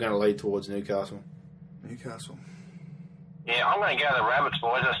going to lead towards Newcastle. Newcastle. Yeah, I'm going to go to the Rabbits,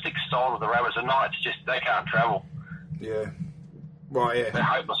 boys. I stick style with the Rabbits. The Knights, they can't travel. Yeah. Well, yeah. They're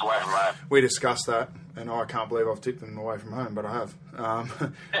hopeless away from home. We discussed that, and I can't believe I've tipped them away from home, but I have.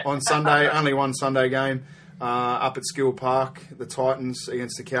 On Sunday, only one Sunday game, up at Skill Park, the Titans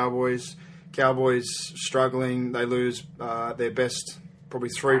against the Cowboys. Cowboys struggling. They lose their best, probably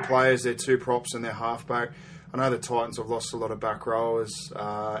 3 players, their 2 props and their halfback. I know the Titans have lost a lot of back rowers,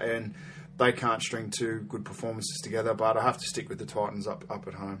 and they can't string 2 good performances together, but I have to stick with the Titans up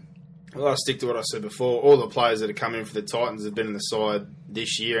at home. Well, I'll stick to what I said before. All the players that have come in for the Titans have been in the side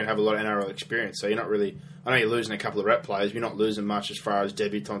this year and have a lot of NRL experience. So you're not really... I know you're losing a couple of rep players, but you're not losing much as far as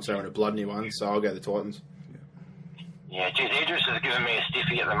debutants or a blood new one. So I'll go the Titans. Yeah, geez, Idris is giving me a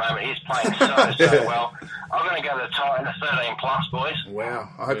stiffy at the moment. He's playing so well. I'm going to go to the Titans, 13 plus, boys. Wow.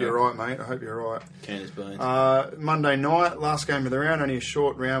 I hope you're right, mate. I hope you're right. Candace Beans. Monday night, last game of the round, only a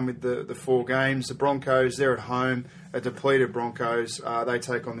short round with the 4 games. The Broncos, they're at home. A depleted Broncos. They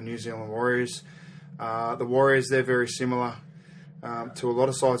take on the New Zealand Warriors. The Warriors, they're very similar to a lot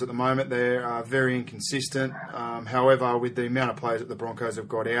of sides at the moment. They're very inconsistent. However, with the amount of players that the Broncos have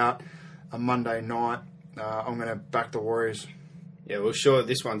got out, a Monday night, I'm going to back the Warriors. Yeah, well, sure,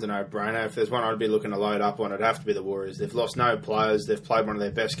 this one's a no-brainer. If there's one I'd be looking to load up on, it'd have to be the Warriors. They've lost no players. They've played one of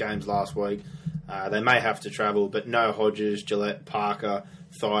their best games last week. They may have to travel, but no Hodges, Gillette, Parker,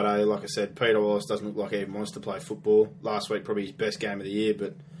 Thaiday. Like I said, Peter Wallace doesn't look like he even wants to play football. Last week, probably his best game of the year,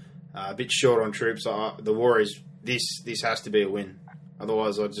 but a bit short on troops. The Warriors, this has to be a win.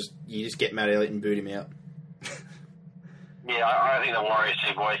 Otherwise, you just get Matt Elliott and boot him out. Yeah, I think the Warriors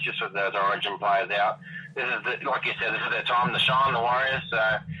too, boys, just with the Origin players out. This is, like you said, this is their time to shine, the Warriors. So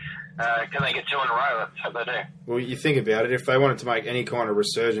Can they get 2 in a row? Let's hope they do. Well, you think about it, if they wanted to make any kind of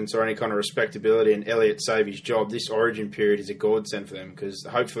resurgence or any kind of respectability and Elliott save his job, this origin period is a godsend for them, because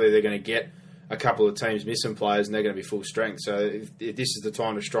hopefully they're going to get a couple of teams missing players and they're going to be full strength. So if this is the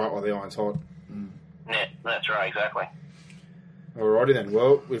time to strike while the iron's hot. Yeah, that's right, exactly. Alrighty then.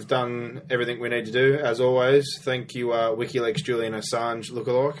 Well, we've done everything we need to do. As always, thank you, WikiLeaks Julian Assange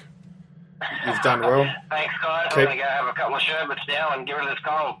lookalike. You've done well. Thanks, guys. I'm going to go have a couple of sherbets now and get rid of this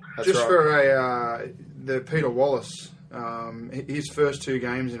cold. That's Just right. for the Peter Wallace, his first 2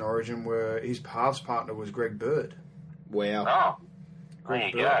 games in Origin were his paths partner was Greg Bird. Wow. Oh, there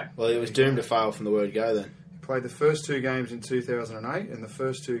you go. Well, it was doomed to fail from the word go then. He played the first 2 games in 2008 and the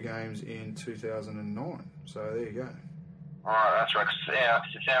first 2 games in 2009. So there you go. All right, that's right.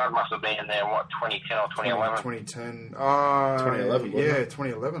 Howard must have been in there, 2010 or 2011? 2010. 2011, wasn't yeah, it?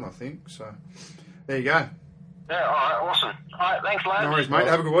 2011, I think. So there you go. Yeah, all right, awesome. All right, thanks, lads. No worries, mate.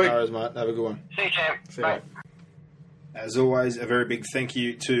 Have a good week. No worries, mate. Have a good one. See you, champ. See you, Bye. mate. As always, a very big thank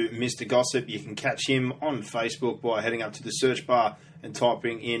you to Mr. Gossip. You can catch him on Facebook by heading up to the search bar and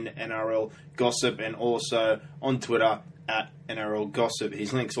typing in NRL Gossip, and also on Twitter at NRL Gossip.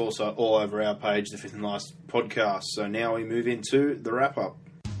 His link's also all over our page, the Fifth and Last podcast. So now we move into the wrap-up.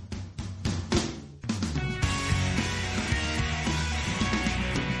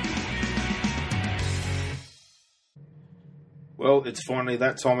 Well, it's finally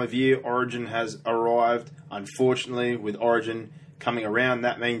that time of year. Origin has arrived. Unfortunately, with Origin coming around,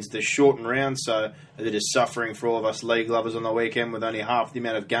 that means the shortened round, so it is suffering for all of us league lovers on the weekend with only half the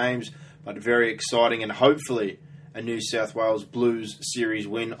amount of games, but very exciting, and hopefully a New South Wales Blues series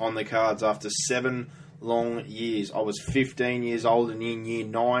win on the cards after 7 long years. I was 15 years old and in year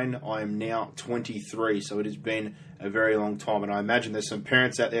 9. I am now 23, so it has been a very long time, and I imagine there's some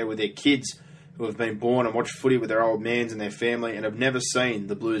parents out there with their kids who have been born and watched footy with their old mans and their family and have never seen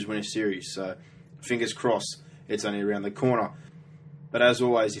the Blues win a series. So fingers crossed it's only around the corner. But as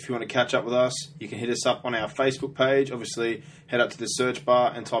always, if you want to catch up with us, you can hit us up on our Facebook page. Obviously, head up to the search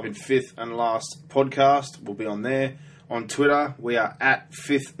bar and type in Fifth and Last Podcast. We'll be on there. On Twitter, we are at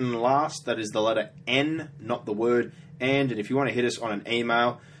Fifth and Last. That is the letter N, not the word and. And if you want to hit us on an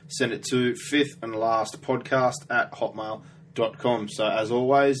email, send it to fifthandlastpodcast@hotmail.com. So as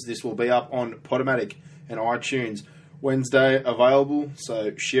always, this will be up on Podomatic and iTunes Wednesday available.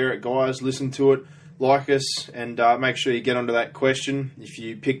 So share it, guys. Listen to it. Like us, and make sure you get onto that question. If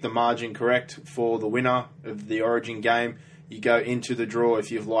you pick the margin correct for the winner of the Origin game, you go into the draw if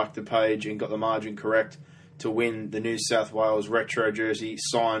you've liked the page and got the margin correct to win the New South Wales retro jersey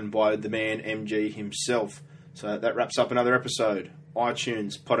signed by the man MG himself. So that wraps up another episode.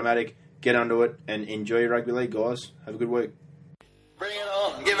 iTunes, Podomatic, get onto it and enjoy your rugby league, guys. Have a good week. Bring it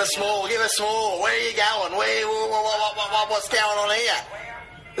on. Give us more. Give us more. Where are you going? What's going on here?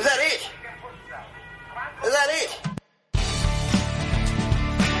 Is that it? Is that it?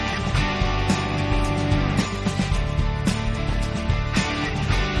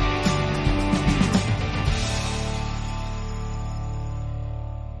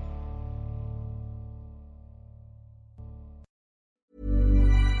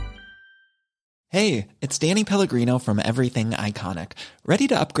 Hey, it's Danny Pellegrino from Everything Iconic. Ready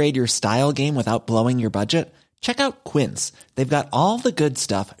to upgrade your style game without blowing your budget? Check out Quince. They've got all the good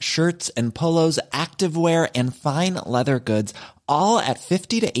stuff, shirts and polos, activewear, and fine leather goods, all at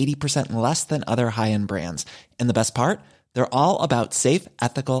 50 to 80% less than other high-end brands. And the best part? They're all about safe,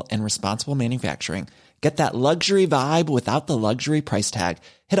 ethical, and responsible manufacturing. Get that luxury vibe without the luxury price tag.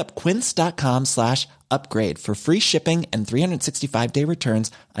 Hit up quince.com/upgrade for free shipping and 365-day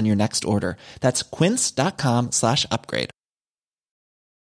returns on your next order. That's quince.com/upgrade.